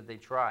see that they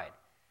tried.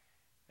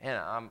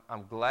 Man,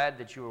 I'm glad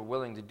that you were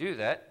willing to do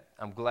that.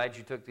 I'm glad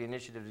you took the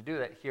initiative to do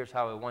that. Here's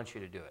how I want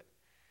you to do it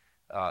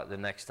the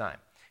next time.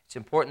 It's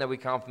important that we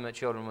compliment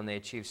children when they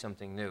achieve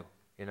something new,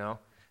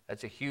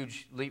 That's a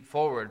huge leap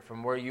forward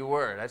from where you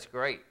were. That's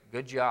great.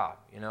 Good job,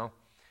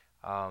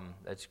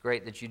 That's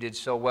great that you did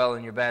so well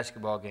in your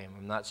basketball game.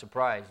 I'm not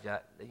surprised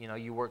that,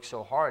 you worked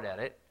so hard at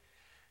it.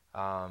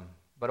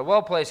 But a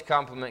well-placed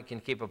compliment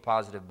can keep a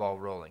positive ball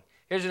rolling.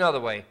 Here's another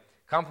way.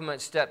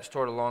 Compliment steps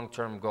toward a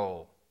long-term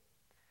goal.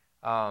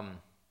 The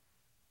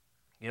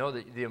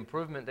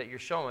improvement that you're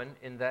showing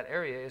in that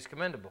area is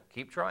commendable.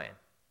 Keep trying,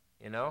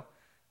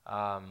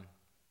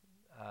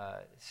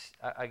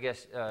 I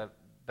guess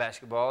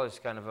basketball is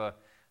kind of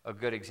a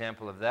good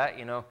example of that.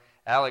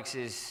 Alex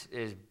is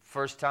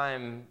first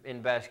time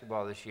in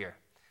basketball this year.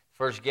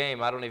 First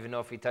game, I don't even know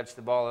if he touched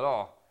the ball at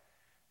all.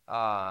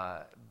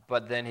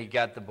 But then he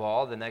got the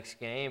ball the next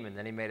game, and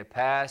then he made a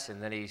pass,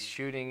 and then he's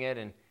shooting it.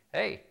 And,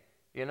 hey,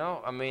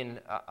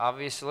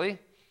 obviously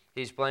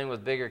he's playing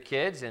with bigger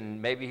kids,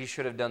 and maybe he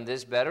should have done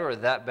this better or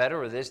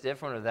this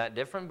different or that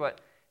different,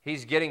 but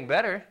he's getting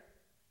better.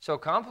 So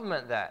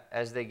compliment that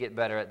as they get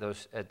better at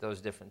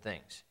those different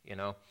things,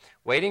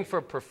 Waiting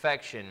for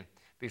perfection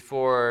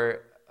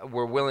before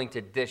we're willing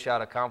to dish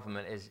out a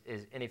compliment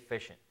is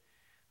inefficient.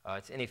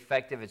 It's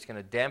ineffective. It's going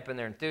to dampen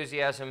their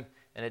enthusiasm,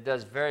 and it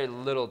does very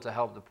little to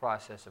help the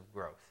process of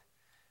growth.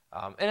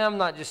 And I'm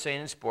not just saying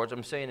in sports.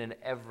 I'm saying in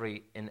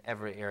every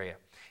area.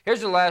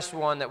 Here's the last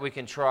one that we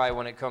can try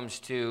when it comes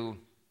to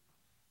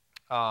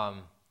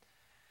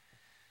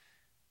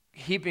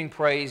heaping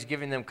praise,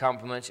 giving them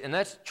compliments, and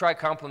that's try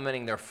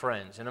complimenting their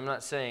friends. And I'm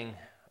not saying,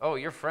 oh,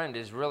 your friend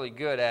is really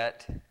good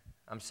at,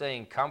 I'm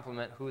saying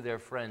compliment who their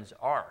friends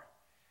are.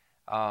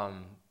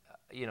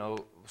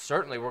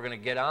 Certainly we're going to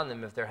get on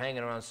them if they're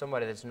hanging around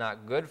somebody that's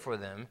not good for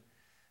them.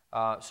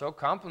 So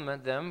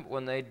compliment them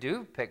when they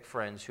do pick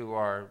friends who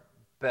are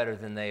better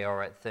than they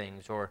are at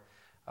things, or,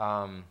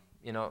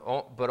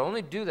 but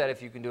only do that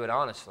if you can do it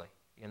honestly.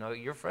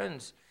 Your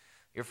friends,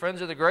 Your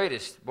friends are the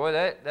greatest. Boy,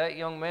 that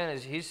young man,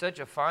 he's such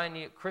a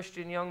fine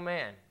Christian young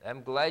man.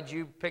 I'm glad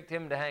you picked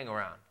him to hang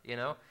around,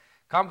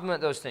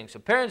 Compliment those things. So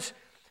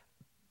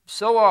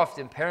so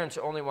often parents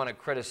only want to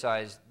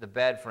criticize the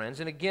bad friends,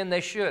 and again,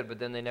 they should, but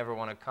then they never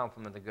want to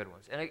compliment the good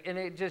ones.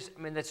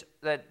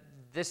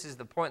 This is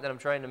the point that I'm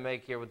trying to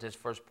make here with this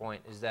first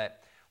point, is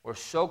that we're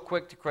so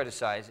quick to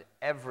criticize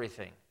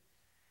everything.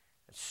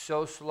 It's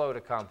so slow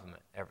to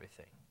compliment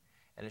everything,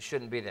 and it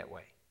shouldn't be that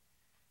way.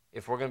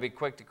 If we're going to be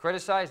quick to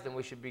criticize, then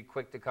we should be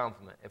quick to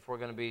compliment. If we're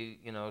going to be,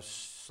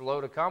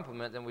 slow to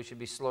compliment, then we should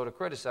be slow to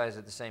criticize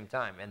at the same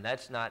time. And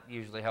that's not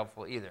usually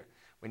helpful either.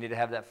 We need to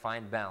have that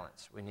fine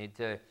balance. We need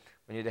to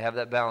have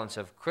that balance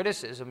of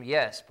criticism,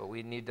 yes, but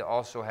we need to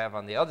also have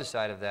on the other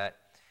side of that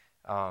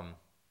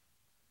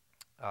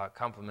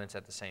compliments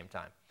at the same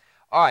time.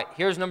 All right,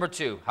 here's number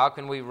 2. How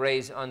can we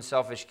raise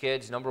unselfish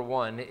kids? Number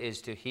 1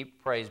 is to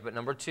heap praise, but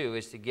number 2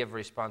 is to give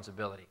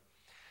responsibility.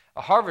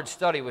 A Harvard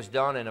study was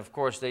done, and of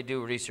course they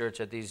do research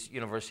at these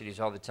universities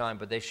all the time,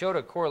 but they showed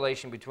a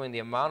correlation between the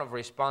amount of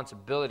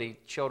responsibility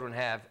children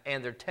have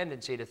and their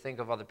tendency to think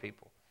of other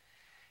people.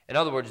 In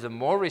other words, the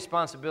more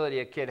responsibility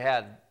a kid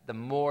had, the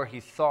more he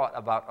thought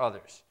about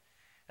others.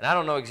 And I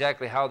don't know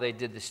exactly how they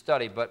did the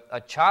study, but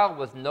a child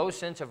with no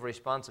sense of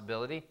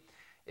responsibility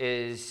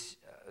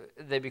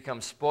they become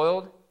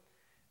spoiled.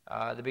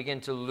 They begin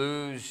to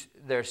lose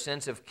their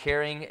sense of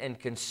caring and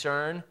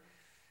concern.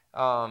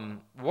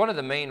 One of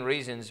the main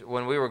reasons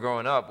when we were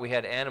growing up we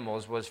had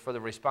animals was for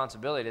the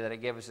responsibility that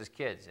it gave us as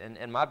kids.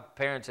 And my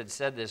parents had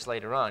said this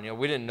later on.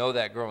 We didn't know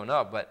that growing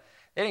up, but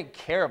they didn't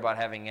care about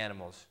having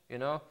animals,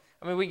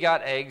 we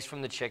got eggs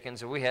from the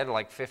chickens, and we had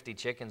like 50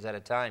 chickens at a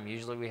time.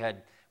 Usually we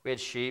had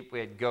sheep, we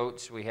had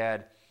goats, we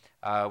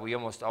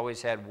almost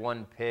always had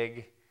one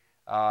pig.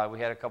 We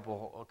had a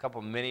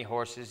couple mini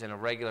horses and a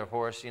regular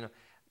horse,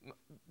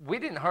 We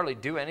didn't hardly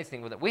do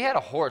anything with it. We had a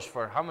horse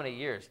for how many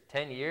years?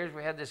 10 years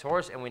we had this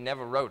horse, and we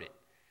never rode it.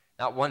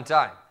 Not one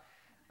time.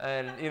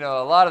 And,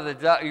 a lot of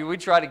we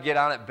tried to get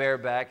on it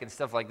bareback and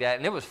stuff like that,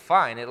 and it was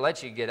fine. It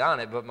lets you get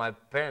on it, but my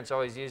parents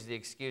always used the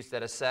excuse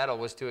that a saddle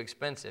was too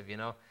expensive,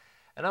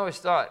 And I always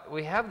thought,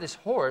 we have this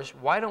horse,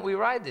 why don't we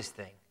ride this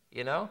thing,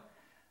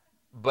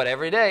 But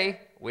every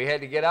day, we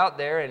had to get out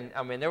there, and,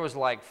 there was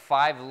like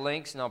 5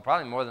 links, no,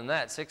 probably more than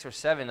that, 6 or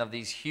 7 of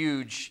these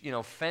huge,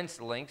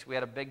 fenced links. We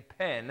had a big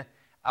pen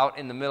out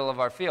in the middle of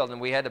our field, and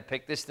we had to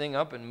pick this thing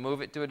up and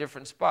move it to a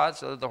different spot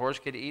so that the horse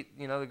could eat,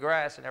 the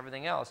grass and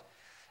everything else.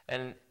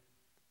 And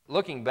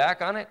looking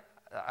back on it,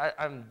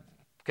 I'm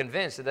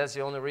convinced that that's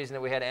the only reason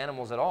that we had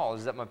animals at all,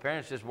 is that my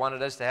parents just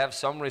wanted us to have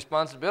some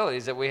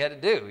responsibilities that we had to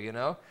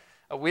do,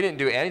 We didn't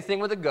do anything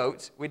with the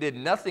goats. We did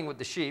nothing with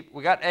the sheep.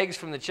 We got eggs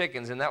from the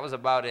chickens, and that was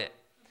about it.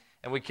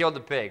 And we killed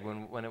the pig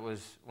when it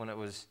was, I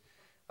was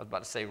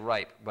about to say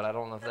ripe, but I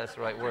don't know if that's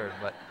the right word.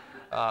 But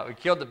we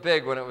killed the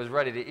pig when it was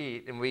ready to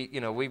eat, and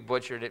we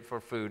butchered it for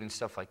food and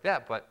stuff like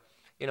that. But,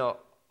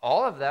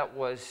 all of that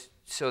was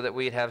so that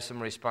we'd have some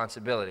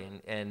responsibility.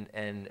 And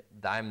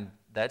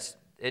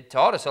it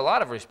taught us a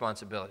lot of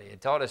responsibility.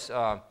 It taught us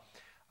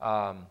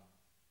how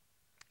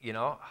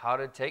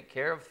to take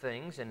care of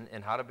things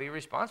and how to be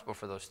responsible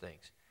for those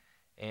things.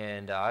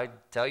 And I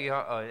tell you,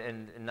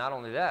 and not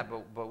only that,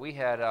 but we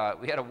had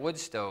a wood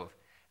stove,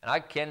 and I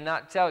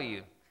cannot tell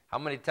you how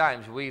many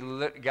times we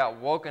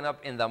got woken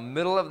up in the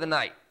middle of the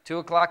night, 2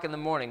 o'clock in the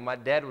morning. My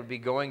dad would be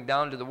going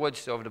down to the wood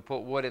stove to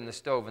put wood in the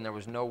stove, and there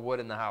was no wood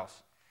in the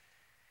house.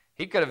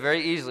 He could have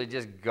very easily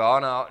just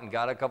gone out and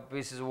got a couple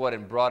pieces of wood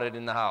and brought it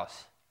in the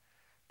house,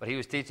 but he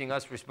was teaching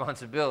us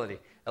responsibility.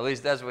 At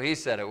least that's what he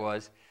said it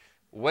was.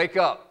 Wake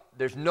up.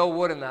 There's no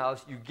wood in the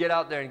house. You get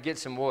out there and get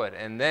some wood.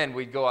 And then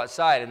we'd go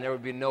outside, and there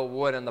would be no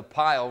wood on the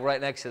pile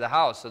right next to the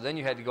house. So then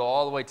you had to go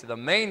all the way to the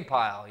main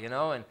pile,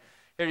 And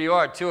here you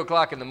are, 2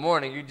 o'clock in the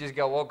morning. You just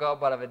got woke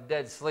up out of a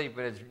dead sleep,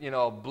 and it's,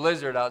 a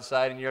blizzard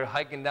outside, and you're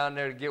hiking down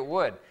there to get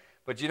wood.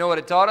 But you know what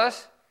it taught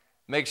us?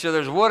 Make sure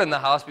there's wood in the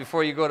house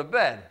before you go to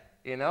bed,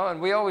 And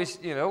we always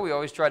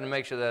tried to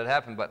make sure that it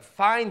happened. But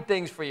find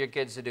things for your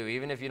kids to do,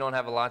 even if you don't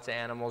have lots of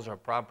animals or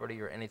property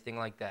or anything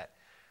like that.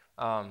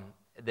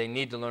 They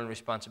need to learn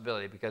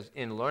responsibility, because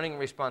in learning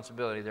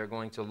responsibility, they're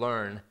going to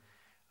learn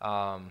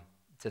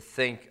to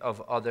think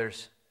of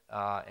others,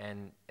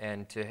 and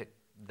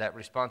that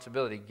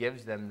responsibility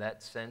gives them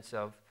that sense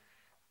of,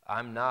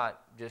 I'm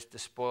not just a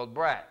spoiled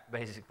brat,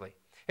 basically.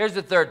 Here's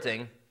the third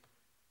thing,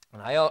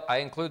 and I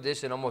include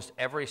this in almost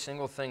every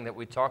single thing that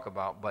we talk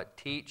about, but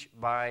teach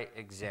by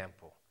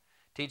example.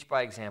 Teach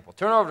by example.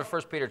 Turn over to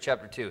 1 Peter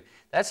chapter 2.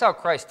 That's how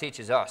Christ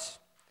teaches us.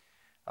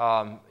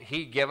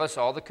 He gave us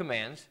all the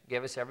commands,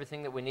 gave us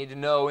everything that we need to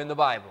know in the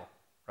Bible,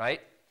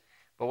 right?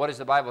 But what does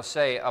the Bible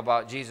say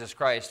about Jesus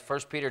Christ?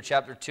 1 Peter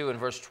chapter 2 and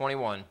verse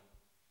 21.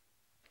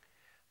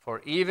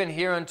 For even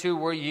hereunto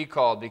were ye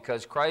called,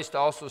 because Christ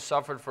also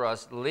suffered for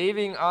us,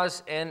 leaving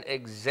us an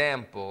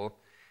example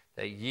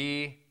that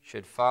ye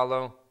should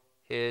follow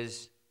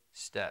his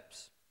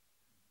steps.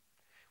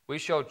 We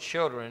show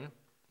children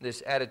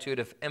this attitude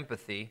of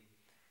empathy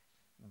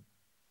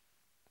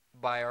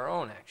by our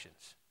own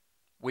actions.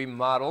 We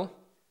model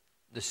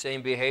the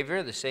same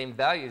behavior, the same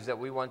values that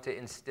we want to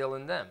instill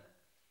in them.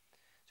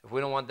 So if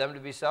we don't want them to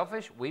be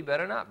selfish, we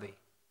better not be.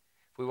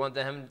 If we want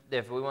them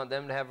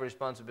to have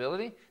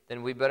responsibility,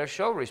 then we better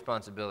show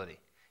responsibility.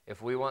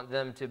 If we want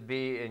them to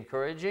be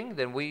encouraging,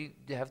 then we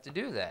have to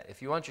do that.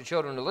 If you want your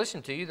children to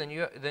listen to you, then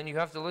you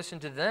have to listen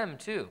to them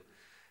too.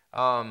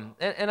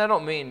 And I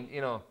don't mean,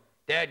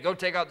 Dad, go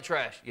take out the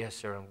trash. Yes,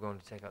 sir, I'm going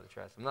to take out the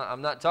trash.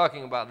 I'm not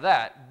talking about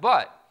that.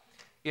 But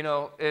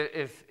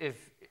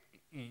if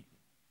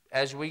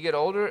as we get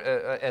older,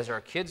 as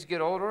our kids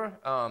get older,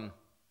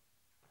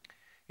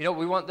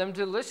 we want them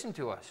to listen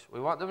to us. We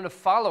want them to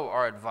follow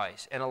our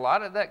advice. And a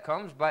lot of that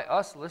comes by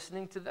us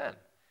listening to them,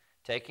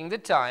 taking the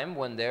time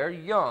when they're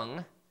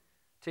young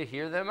to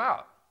hear them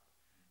out.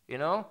 They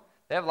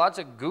have lots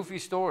of goofy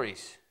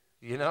stories.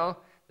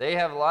 They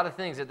have a lot of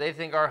things that they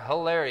think are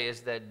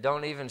hilarious that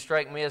don't even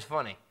strike me as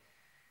funny.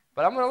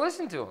 But I'm going to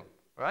listen to them,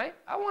 right?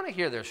 I want to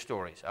hear their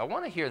stories. I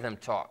want to hear them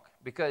talk.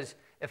 Because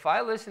if I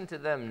listen to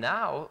them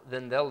now,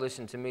 then they'll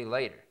listen to me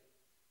later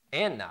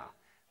and now.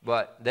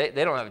 But they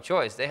don't have a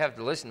choice. They have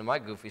to listen to my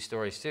goofy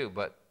stories too.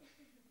 But,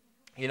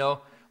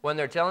 when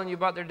they're telling you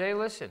about their day,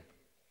 listen.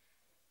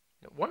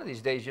 One of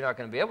these days, you're not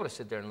going to be able to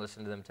sit there and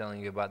listen to them telling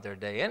you about their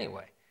day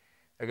anyway.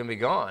 They're going to be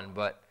gone.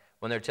 But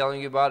when they're telling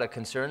you about a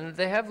concern that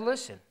they have,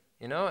 listen.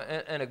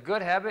 And a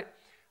good habit,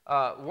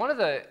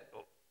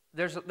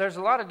 there's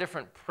a lot of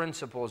different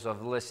principles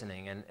of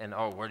listening. And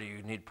where do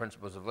you need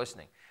principles of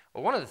listening?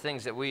 Well, one of the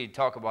things that we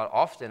talk about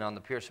often on the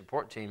peer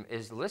support team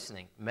is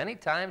listening. Many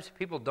times,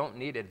 people don't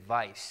need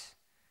advice.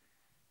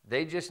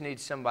 They just need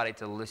somebody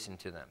to listen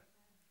to them.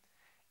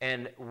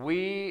 And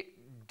we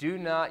do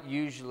not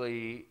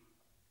usually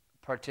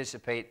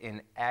participate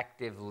in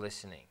active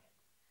listening.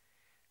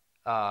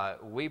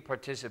 We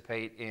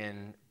participate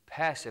in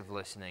passive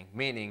listening,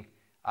 meaning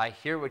I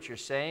hear what you're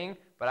saying,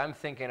 but I'm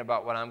thinking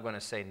about what I'm going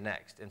to say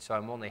next, and so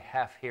I'm only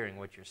half hearing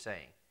what you're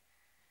saying.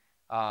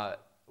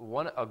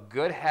 A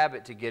good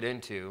habit to get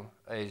into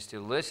is to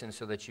listen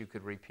so that you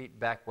could repeat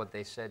back what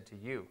they said to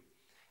you,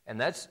 and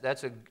that's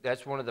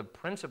one of the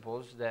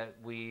principles that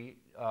we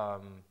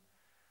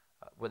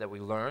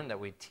learn, that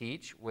we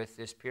teach with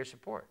this peer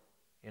support.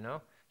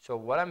 So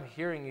what I'm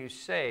hearing you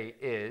say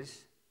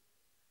is,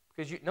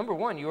 because number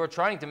one, you are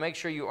trying to make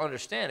sure you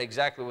understand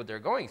exactly what they're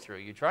going through.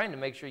 You're trying to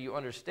make sure you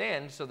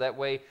understand so that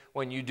way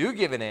when you do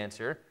give an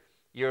answer,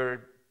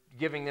 you're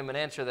giving them an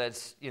answer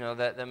that's,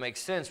 that makes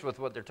sense with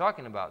what they're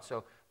talking about.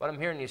 So what I'm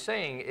hearing you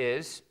saying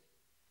is,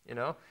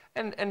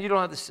 and you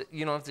don't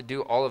have to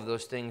do all of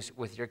those things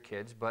with your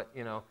kids, but,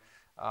 you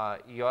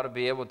ought to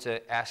be able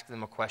to ask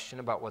them a question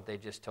about what they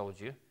just told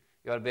you.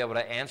 You ought to be able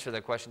to answer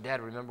that question.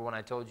 Dad, remember when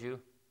I told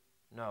you?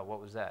 No, what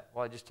was that?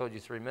 Well, I just told you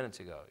 3 minutes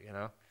ago,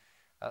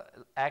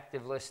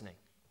 Active listening.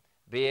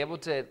 Be able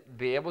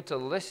to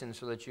listen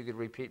so that you could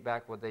repeat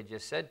back what they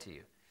just said to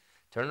you.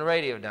 Turn the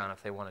radio down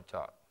if they want to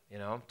talk.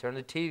 Turn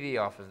the TV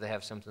off if they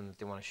have something that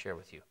they want to share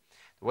with you.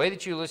 The way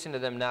that you listen to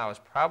them now is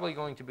probably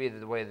going to be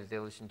the way that they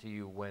listen to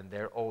you when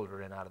they're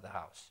older and out of the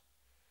house.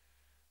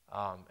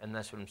 And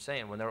that's what I'm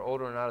saying. When they're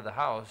older and out of the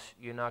house,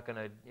 you're not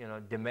going to,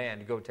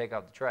 demand go take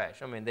out the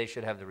trash. I mean, they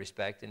should have the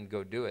respect and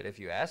go do it if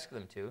you ask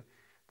them to.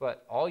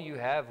 But all you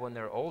have when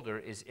they're older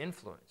is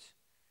influence.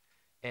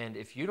 And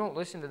if you don't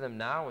listen to them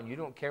now and you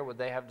don't care what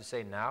they have to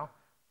say now,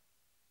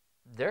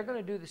 they're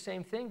going to do the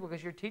same thing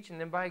because you're teaching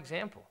them by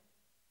example.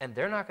 And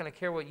they're not going to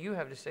care what you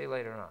have to say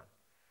later on.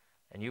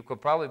 And you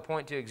could probably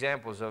point to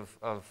examples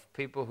of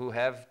people who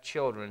have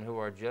children who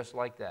are just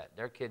like that.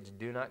 Their kids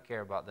do not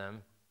care about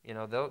them.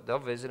 They'll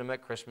visit them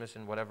at Christmas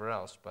and whatever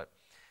else. But,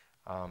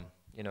 of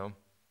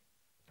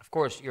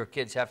course, your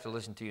kids have to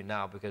listen to you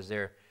now because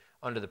they're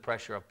under the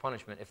pressure of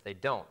punishment if they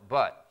don't.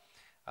 But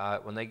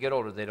when they get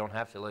older, they don't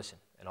have to listen.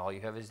 And all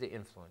you have is the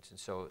influence. And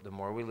so the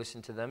more we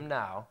listen to them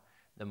now,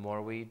 the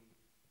more we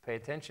pay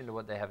attention to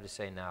what they have to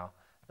say now,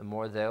 the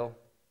more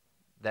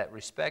that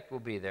respect will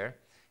be there.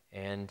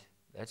 And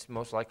that's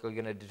most likely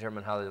going to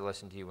determine how they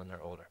listen to you when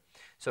they're older.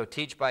 So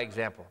teach by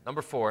example.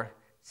 Number 4,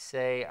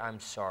 say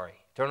I'm sorry.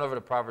 Turn over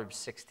to Proverbs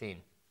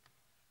 16.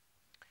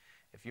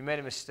 If you made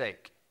a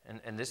mistake,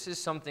 and this is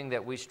something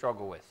that we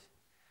struggle with.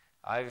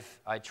 I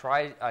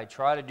try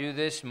to do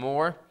this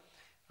more.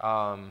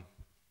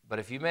 But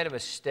if you made a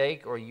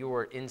mistake or you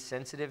were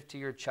insensitive to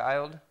your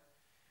child,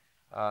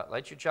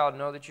 let your child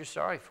know that you're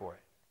sorry for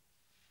it.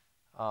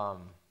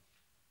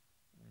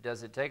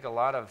 Does it take a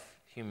lot of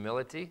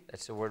humility?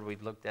 That's the word we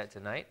looked at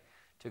tonight.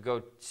 To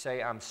go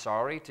say, I'm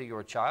sorry to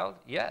your child?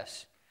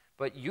 Yes.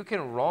 But you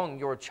can wrong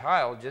your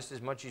child just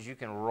as much as you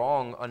can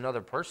wrong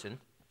another person,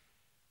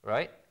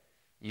 right?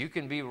 You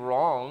can be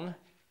wrong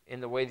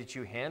in the way that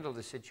you handle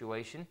the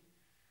situation.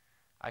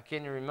 I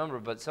can't even remember,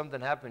 but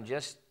something happened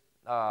just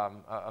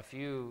a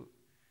few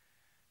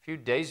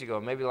days ago,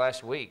 maybe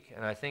last week,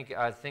 and I think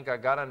I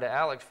got onto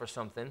Alex for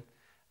something,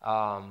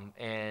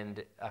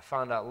 and I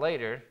found out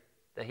later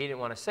that he didn't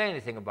want to say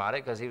anything about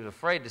it because he was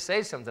afraid to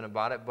say something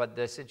about it, but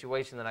the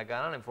situation that I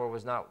got on him for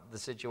was not the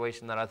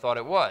situation that I thought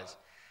it was.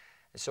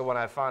 And so when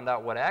I found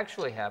out what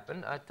actually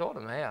happened, I told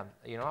him, hey,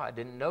 I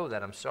didn't know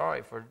that. I'm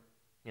sorry for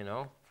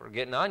for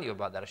getting on you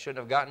about that. I shouldn't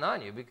have gotten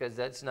on you because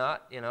that's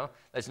not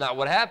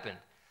what happened.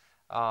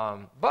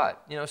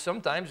 But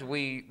sometimes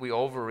we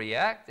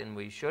overreact and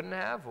we shouldn't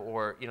have,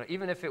 or,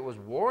 even if it was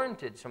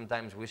warranted,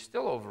 sometimes we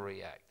still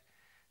overreact.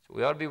 So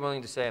we ought to be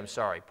willing to say, I'm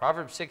sorry.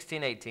 Proverbs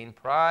 16:18,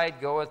 pride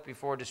goeth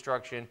before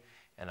destruction,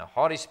 and a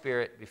haughty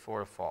spirit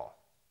before a fall.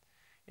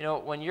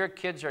 When your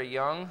kids are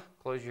young,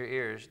 close your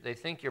ears, they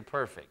think you're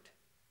perfect,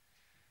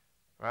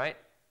 right?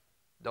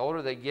 The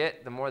older they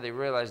get, the more they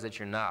realize that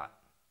you're not.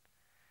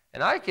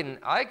 And I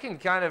can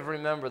kind of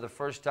remember the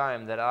first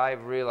time that I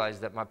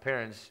realized that my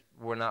parents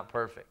were not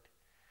perfect.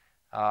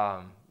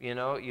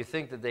 You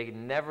think that they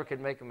never could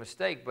make a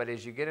mistake, but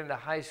as you get into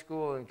high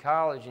school and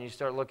college and you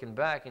start looking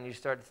back and you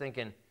start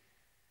thinking,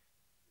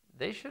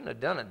 they shouldn't have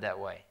done it that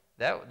way.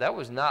 That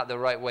was not the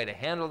right way to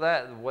handle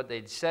that. What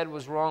they said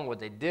was wrong. What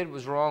they did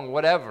was wrong.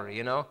 Whatever,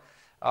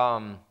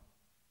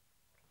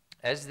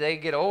 As they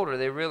get older,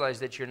 they realize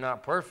that you're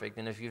not perfect.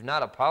 And if you've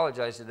not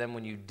apologized to them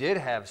when you did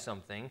have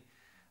something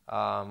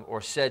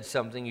or said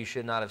something you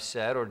should not have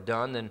said or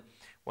done, then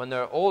when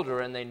they're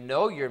older and they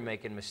know you're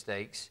making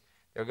mistakes,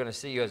 they're going to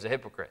see you as a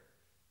hypocrite.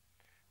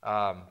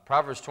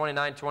 Proverbs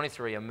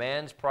 29:23, a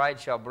man's pride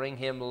shall bring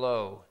him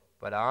low,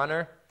 but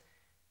honor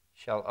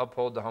shall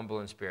uphold the humble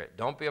in spirit.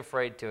 Don't be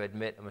afraid to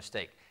admit a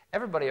mistake.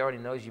 Everybody already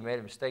knows you made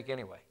a mistake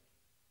anyway.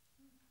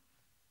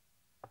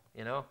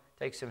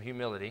 Take some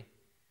humility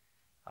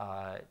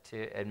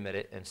to admit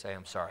it and say,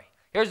 I'm sorry.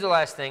 Here's the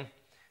last thing,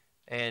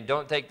 and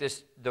don't take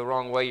this the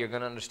wrong way. You're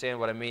going to understand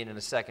what I mean in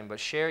a second, but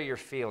share your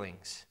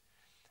feelings.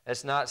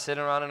 It's not sit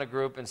around in a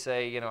group and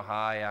say,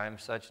 hi, I'm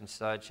such and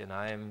such, and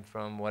I'm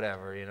from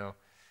whatever,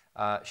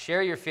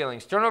 Share your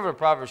feelings. Turn over to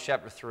Proverbs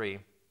chapter 3.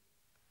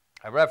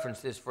 I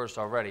referenced this verse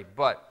already,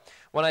 but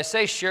when I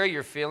say share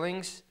your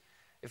feelings,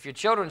 if your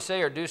children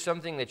say or do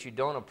something that you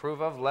don't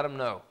approve of, let them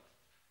know.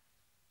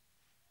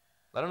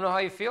 Let them know how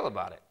you feel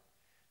about it.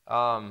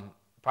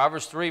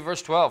 Proverbs 3,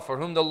 verse 12, for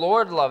whom the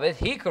Lord loveth,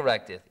 he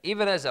correcteth,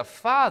 even as a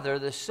father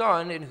the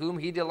son in whom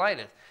he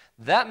delighteth.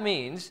 That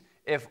means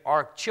if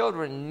our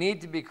children need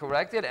to be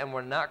corrected and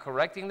we're not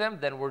correcting them,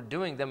 then we're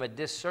doing them a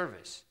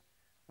disservice.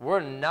 We're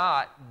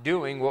not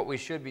doing what we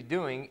should be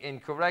doing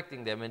in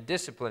correcting them and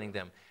disciplining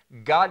them.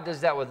 God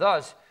does that with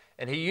us,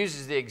 and he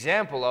uses the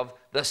example of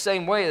the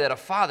same way that a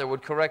father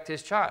would correct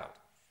his child,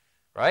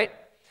 right?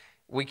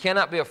 We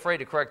cannot be afraid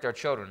to correct our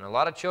children. A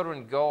lot of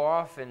children go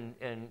off and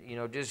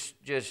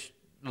just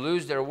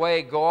lose their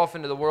way, go off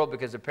into the world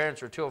because their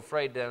parents are too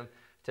afraid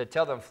to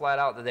tell them flat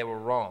out that they were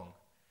wrong.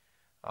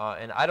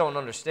 And I don't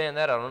understand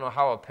that. I don't know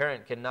how a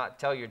parent cannot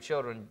tell your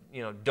children,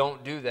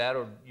 don't do that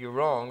or you're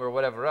wrong or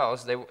whatever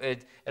else.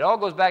 It all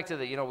goes back to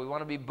we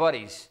want to be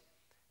buddies,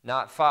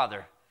 not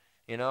father.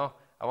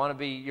 I want to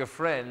be your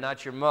friend,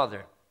 not your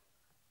mother.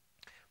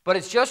 But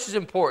it's just as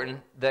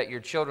important that your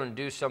children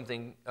do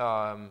something,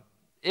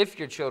 if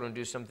your children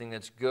do something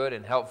that's good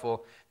and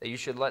helpful, that you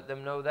should let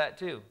them know that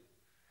too.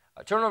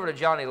 Turn over to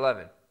John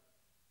 11.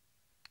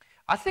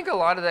 I think a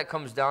lot of that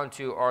comes down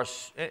to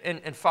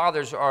and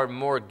fathers are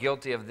more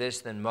guilty of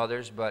this than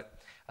mothers, but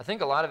I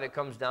think a lot of it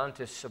comes down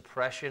to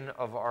suppression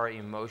of our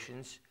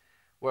emotions.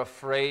 We're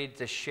afraid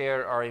to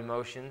share our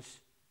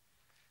emotions.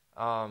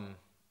 Of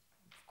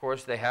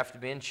course, they have to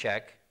be in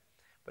check,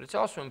 but it's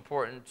also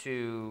important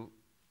to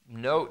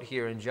note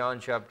here in John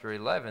chapter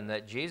 11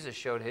 that Jesus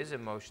showed his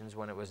emotions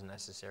when it was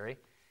necessary.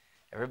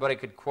 Everybody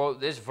could quote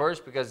this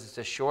verse because it's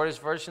the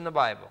shortest verse in the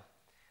Bible.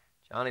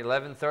 John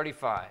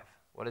 11:35.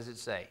 What does it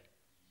say?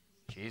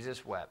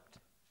 Jesus wept,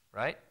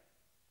 right?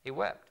 He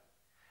wept.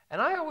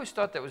 And I always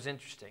thought that was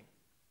interesting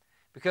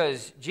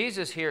because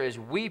Jesus here is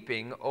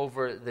weeping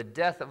over the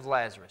death of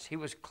Lazarus. He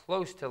was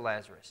close to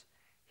Lazarus.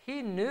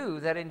 He knew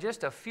that in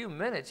just a few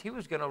minutes he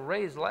was going to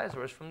raise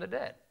Lazarus from the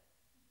dead.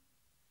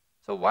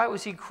 So why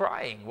was he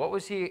crying? What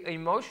was he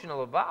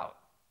emotional about?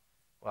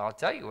 Well, I'll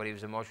tell you what he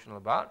was emotional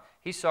about.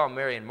 He saw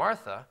Mary and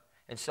Martha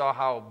and saw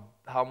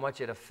how much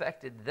it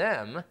affected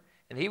them,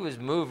 and he was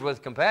moved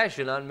with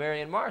compassion on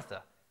Mary and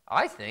Martha.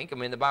 I think,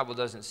 the Bible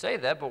doesn't say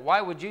that, but why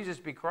would Jesus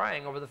be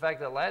crying over the fact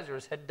that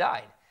Lazarus had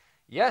died?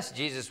 Yes,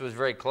 Jesus was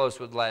very close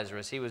with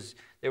Lazarus.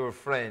 They were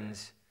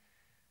friends,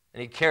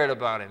 and he cared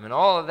about him and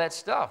all of that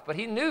stuff. But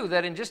he knew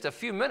that in just a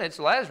few minutes,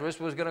 Lazarus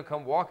was going to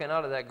come walking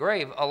out of that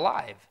grave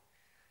alive.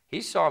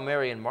 He saw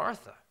Mary and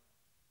Martha.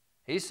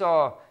 He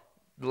saw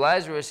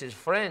Lazarus'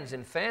 friends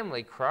and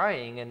family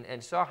crying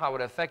and saw how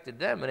it affected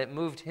them, and it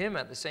moved him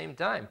at the same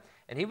time.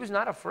 And he was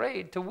not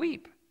afraid to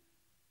weep.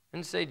 It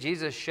didn't say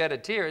Jesus shed a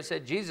tear. It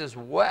said Jesus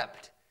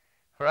wept,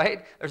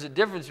 right? There's a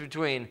difference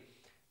between,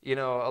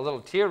 a little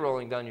tear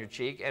rolling down your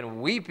cheek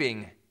and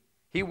weeping.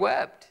 He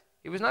wept.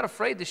 He was not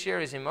afraid to share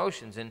his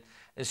emotions. And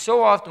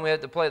so often we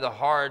have to play the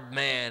hard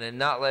man and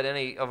not let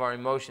any of our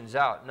emotions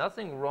out.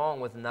 Nothing wrong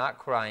with not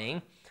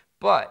crying,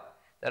 but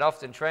that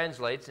often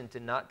translates into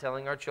not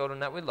telling our children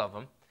that we love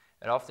them.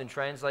 It often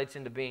translates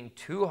into being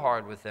too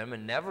hard with them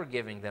and never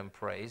giving them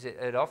praise.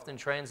 It often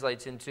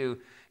translates into,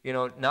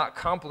 not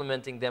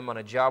complimenting them on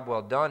a job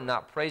well done,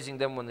 not praising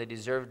them when they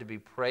deserve to be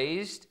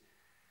praised.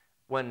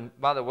 When,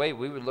 by the way,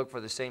 we would look for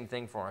the same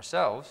thing for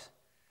ourselves.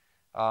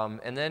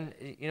 And then,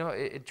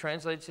 it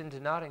translates into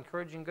not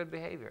encouraging good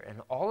behavior.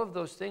 And all of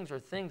those things are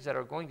things that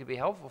are going to be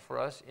helpful for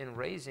us in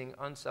raising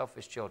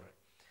unselfish children.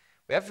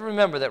 We have to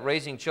remember that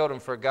raising children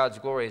for God's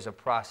glory is a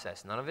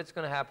process. None of it's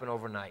going to happen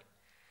overnight.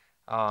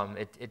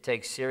 It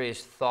takes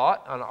serious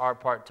thought on our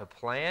part to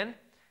plan,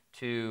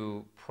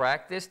 to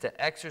practice,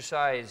 to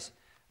exercise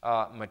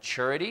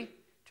maturity,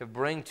 to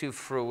bring to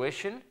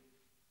fruition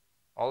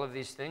all of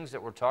these things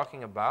that we're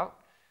talking about.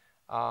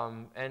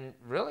 And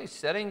really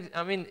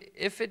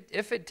if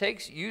it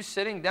takes you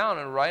sitting down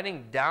and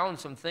writing down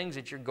some things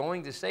that you're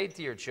going to say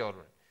to your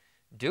children,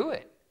 do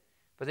it.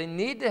 But they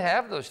need to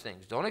have those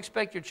things. Don't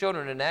expect your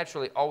children to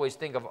naturally always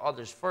think of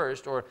others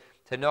first or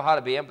to know how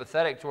to be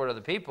empathetic toward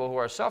other people who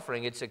are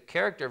suffering. It's a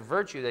character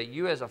virtue that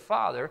you as a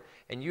father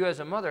and you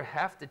as a mother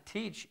have to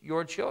teach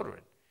your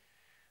children.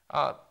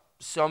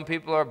 Some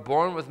people are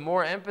born with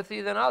more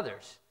empathy than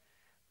others,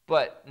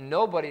 but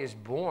nobody is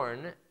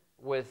born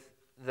with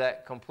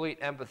that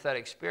complete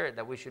empathetic spirit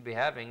that we should be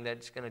having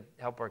that's going to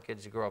help our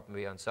kids to grow up and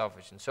be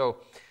unselfish. And so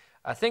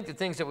I think the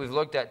things that we've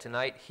looked at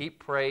tonight, heap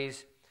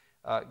praise,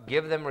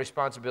 give them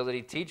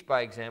responsibility, teach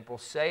by example,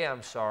 say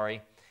I'm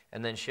sorry,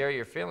 and then share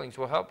your feelings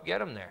will help get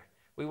them there.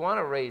 We want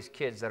to raise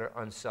kids that are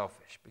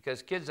unselfish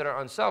because kids that are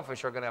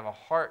unselfish are going to have a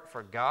heart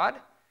for God,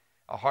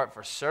 a heart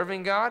for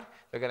serving God.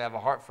 They're going to have a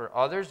heart for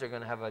others. They're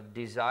going to have a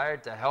desire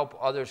to help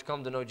others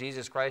come to know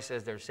Jesus Christ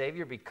as their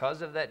Savior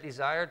because of that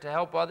desire to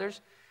help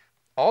others.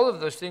 All of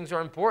those things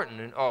are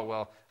important.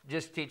 And,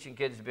 just teaching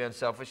kids to be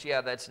unselfish, yeah,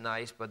 that's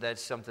nice, but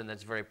that's something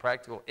that's very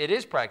practical. It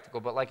is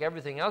practical, but like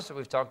everything else that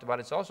we've talked about,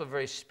 it's also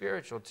very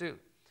spiritual too.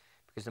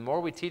 Because the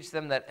more we teach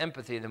them that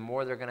empathy, the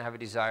more they're going to have a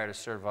desire to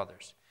serve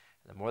others.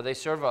 And the more they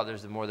serve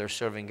others, the more they're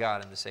serving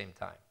God at the same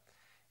time.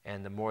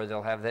 And the more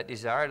they'll have that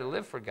desire to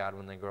live for God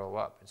when they grow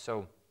up. And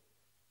so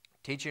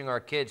teaching our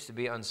kids to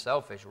be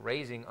unselfish,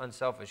 raising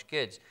unselfish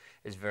kids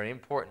is very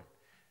important.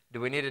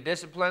 Do we need to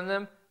discipline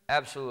them?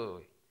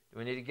 Absolutely. Do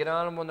we need to get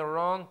on them when they're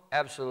wrong?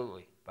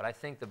 Absolutely. But I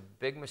think the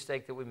big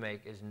mistake that we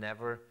make is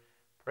never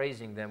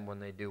praising them when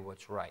they do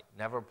what's right.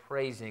 Never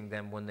praising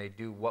them when they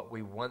do what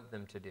we want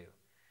them to do.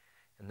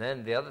 And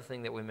then the other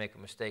thing that we make a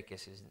mistake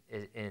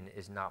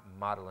is not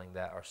modeling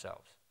that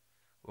ourselves.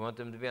 We want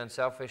them to be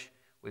unselfish,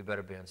 we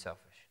better be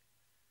unselfish.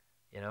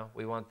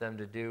 We want them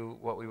to do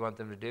what we want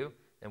them to do,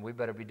 and we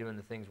better be doing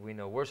the things we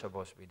know we're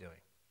supposed to be doing.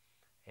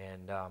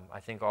 And I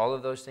think all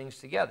of those things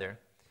together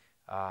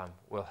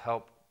will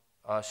help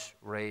us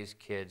raise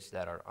kids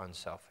that are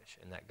unselfish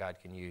and that God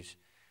can use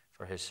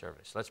for his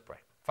service. Let's pray.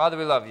 Father,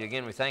 we love you.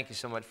 Again, we thank you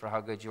so much for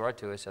how good you are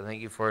to us. I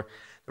thank you for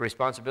the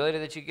responsibility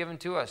that you've given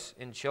to us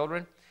in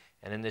children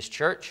and in this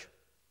church.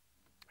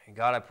 And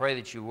God, I pray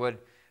that you would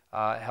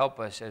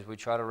help us as we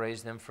try to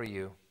raise them for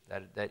you,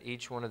 that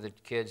each one of the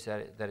kids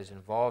that is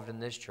involved in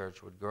this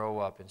church would grow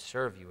up and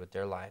serve you with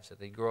their lives, that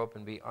they grow up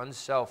and be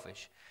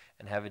unselfish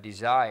and have a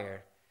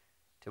desire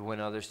to win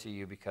others to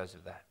you because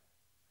of that,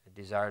 a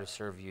desire to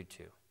serve you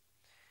too.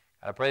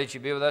 I pray that you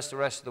be with us the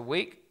rest of the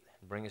week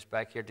and bring us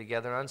back here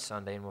together on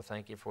Sunday, and we'll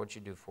thank you for what you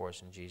do for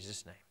us in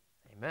Jesus' name.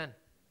 Amen.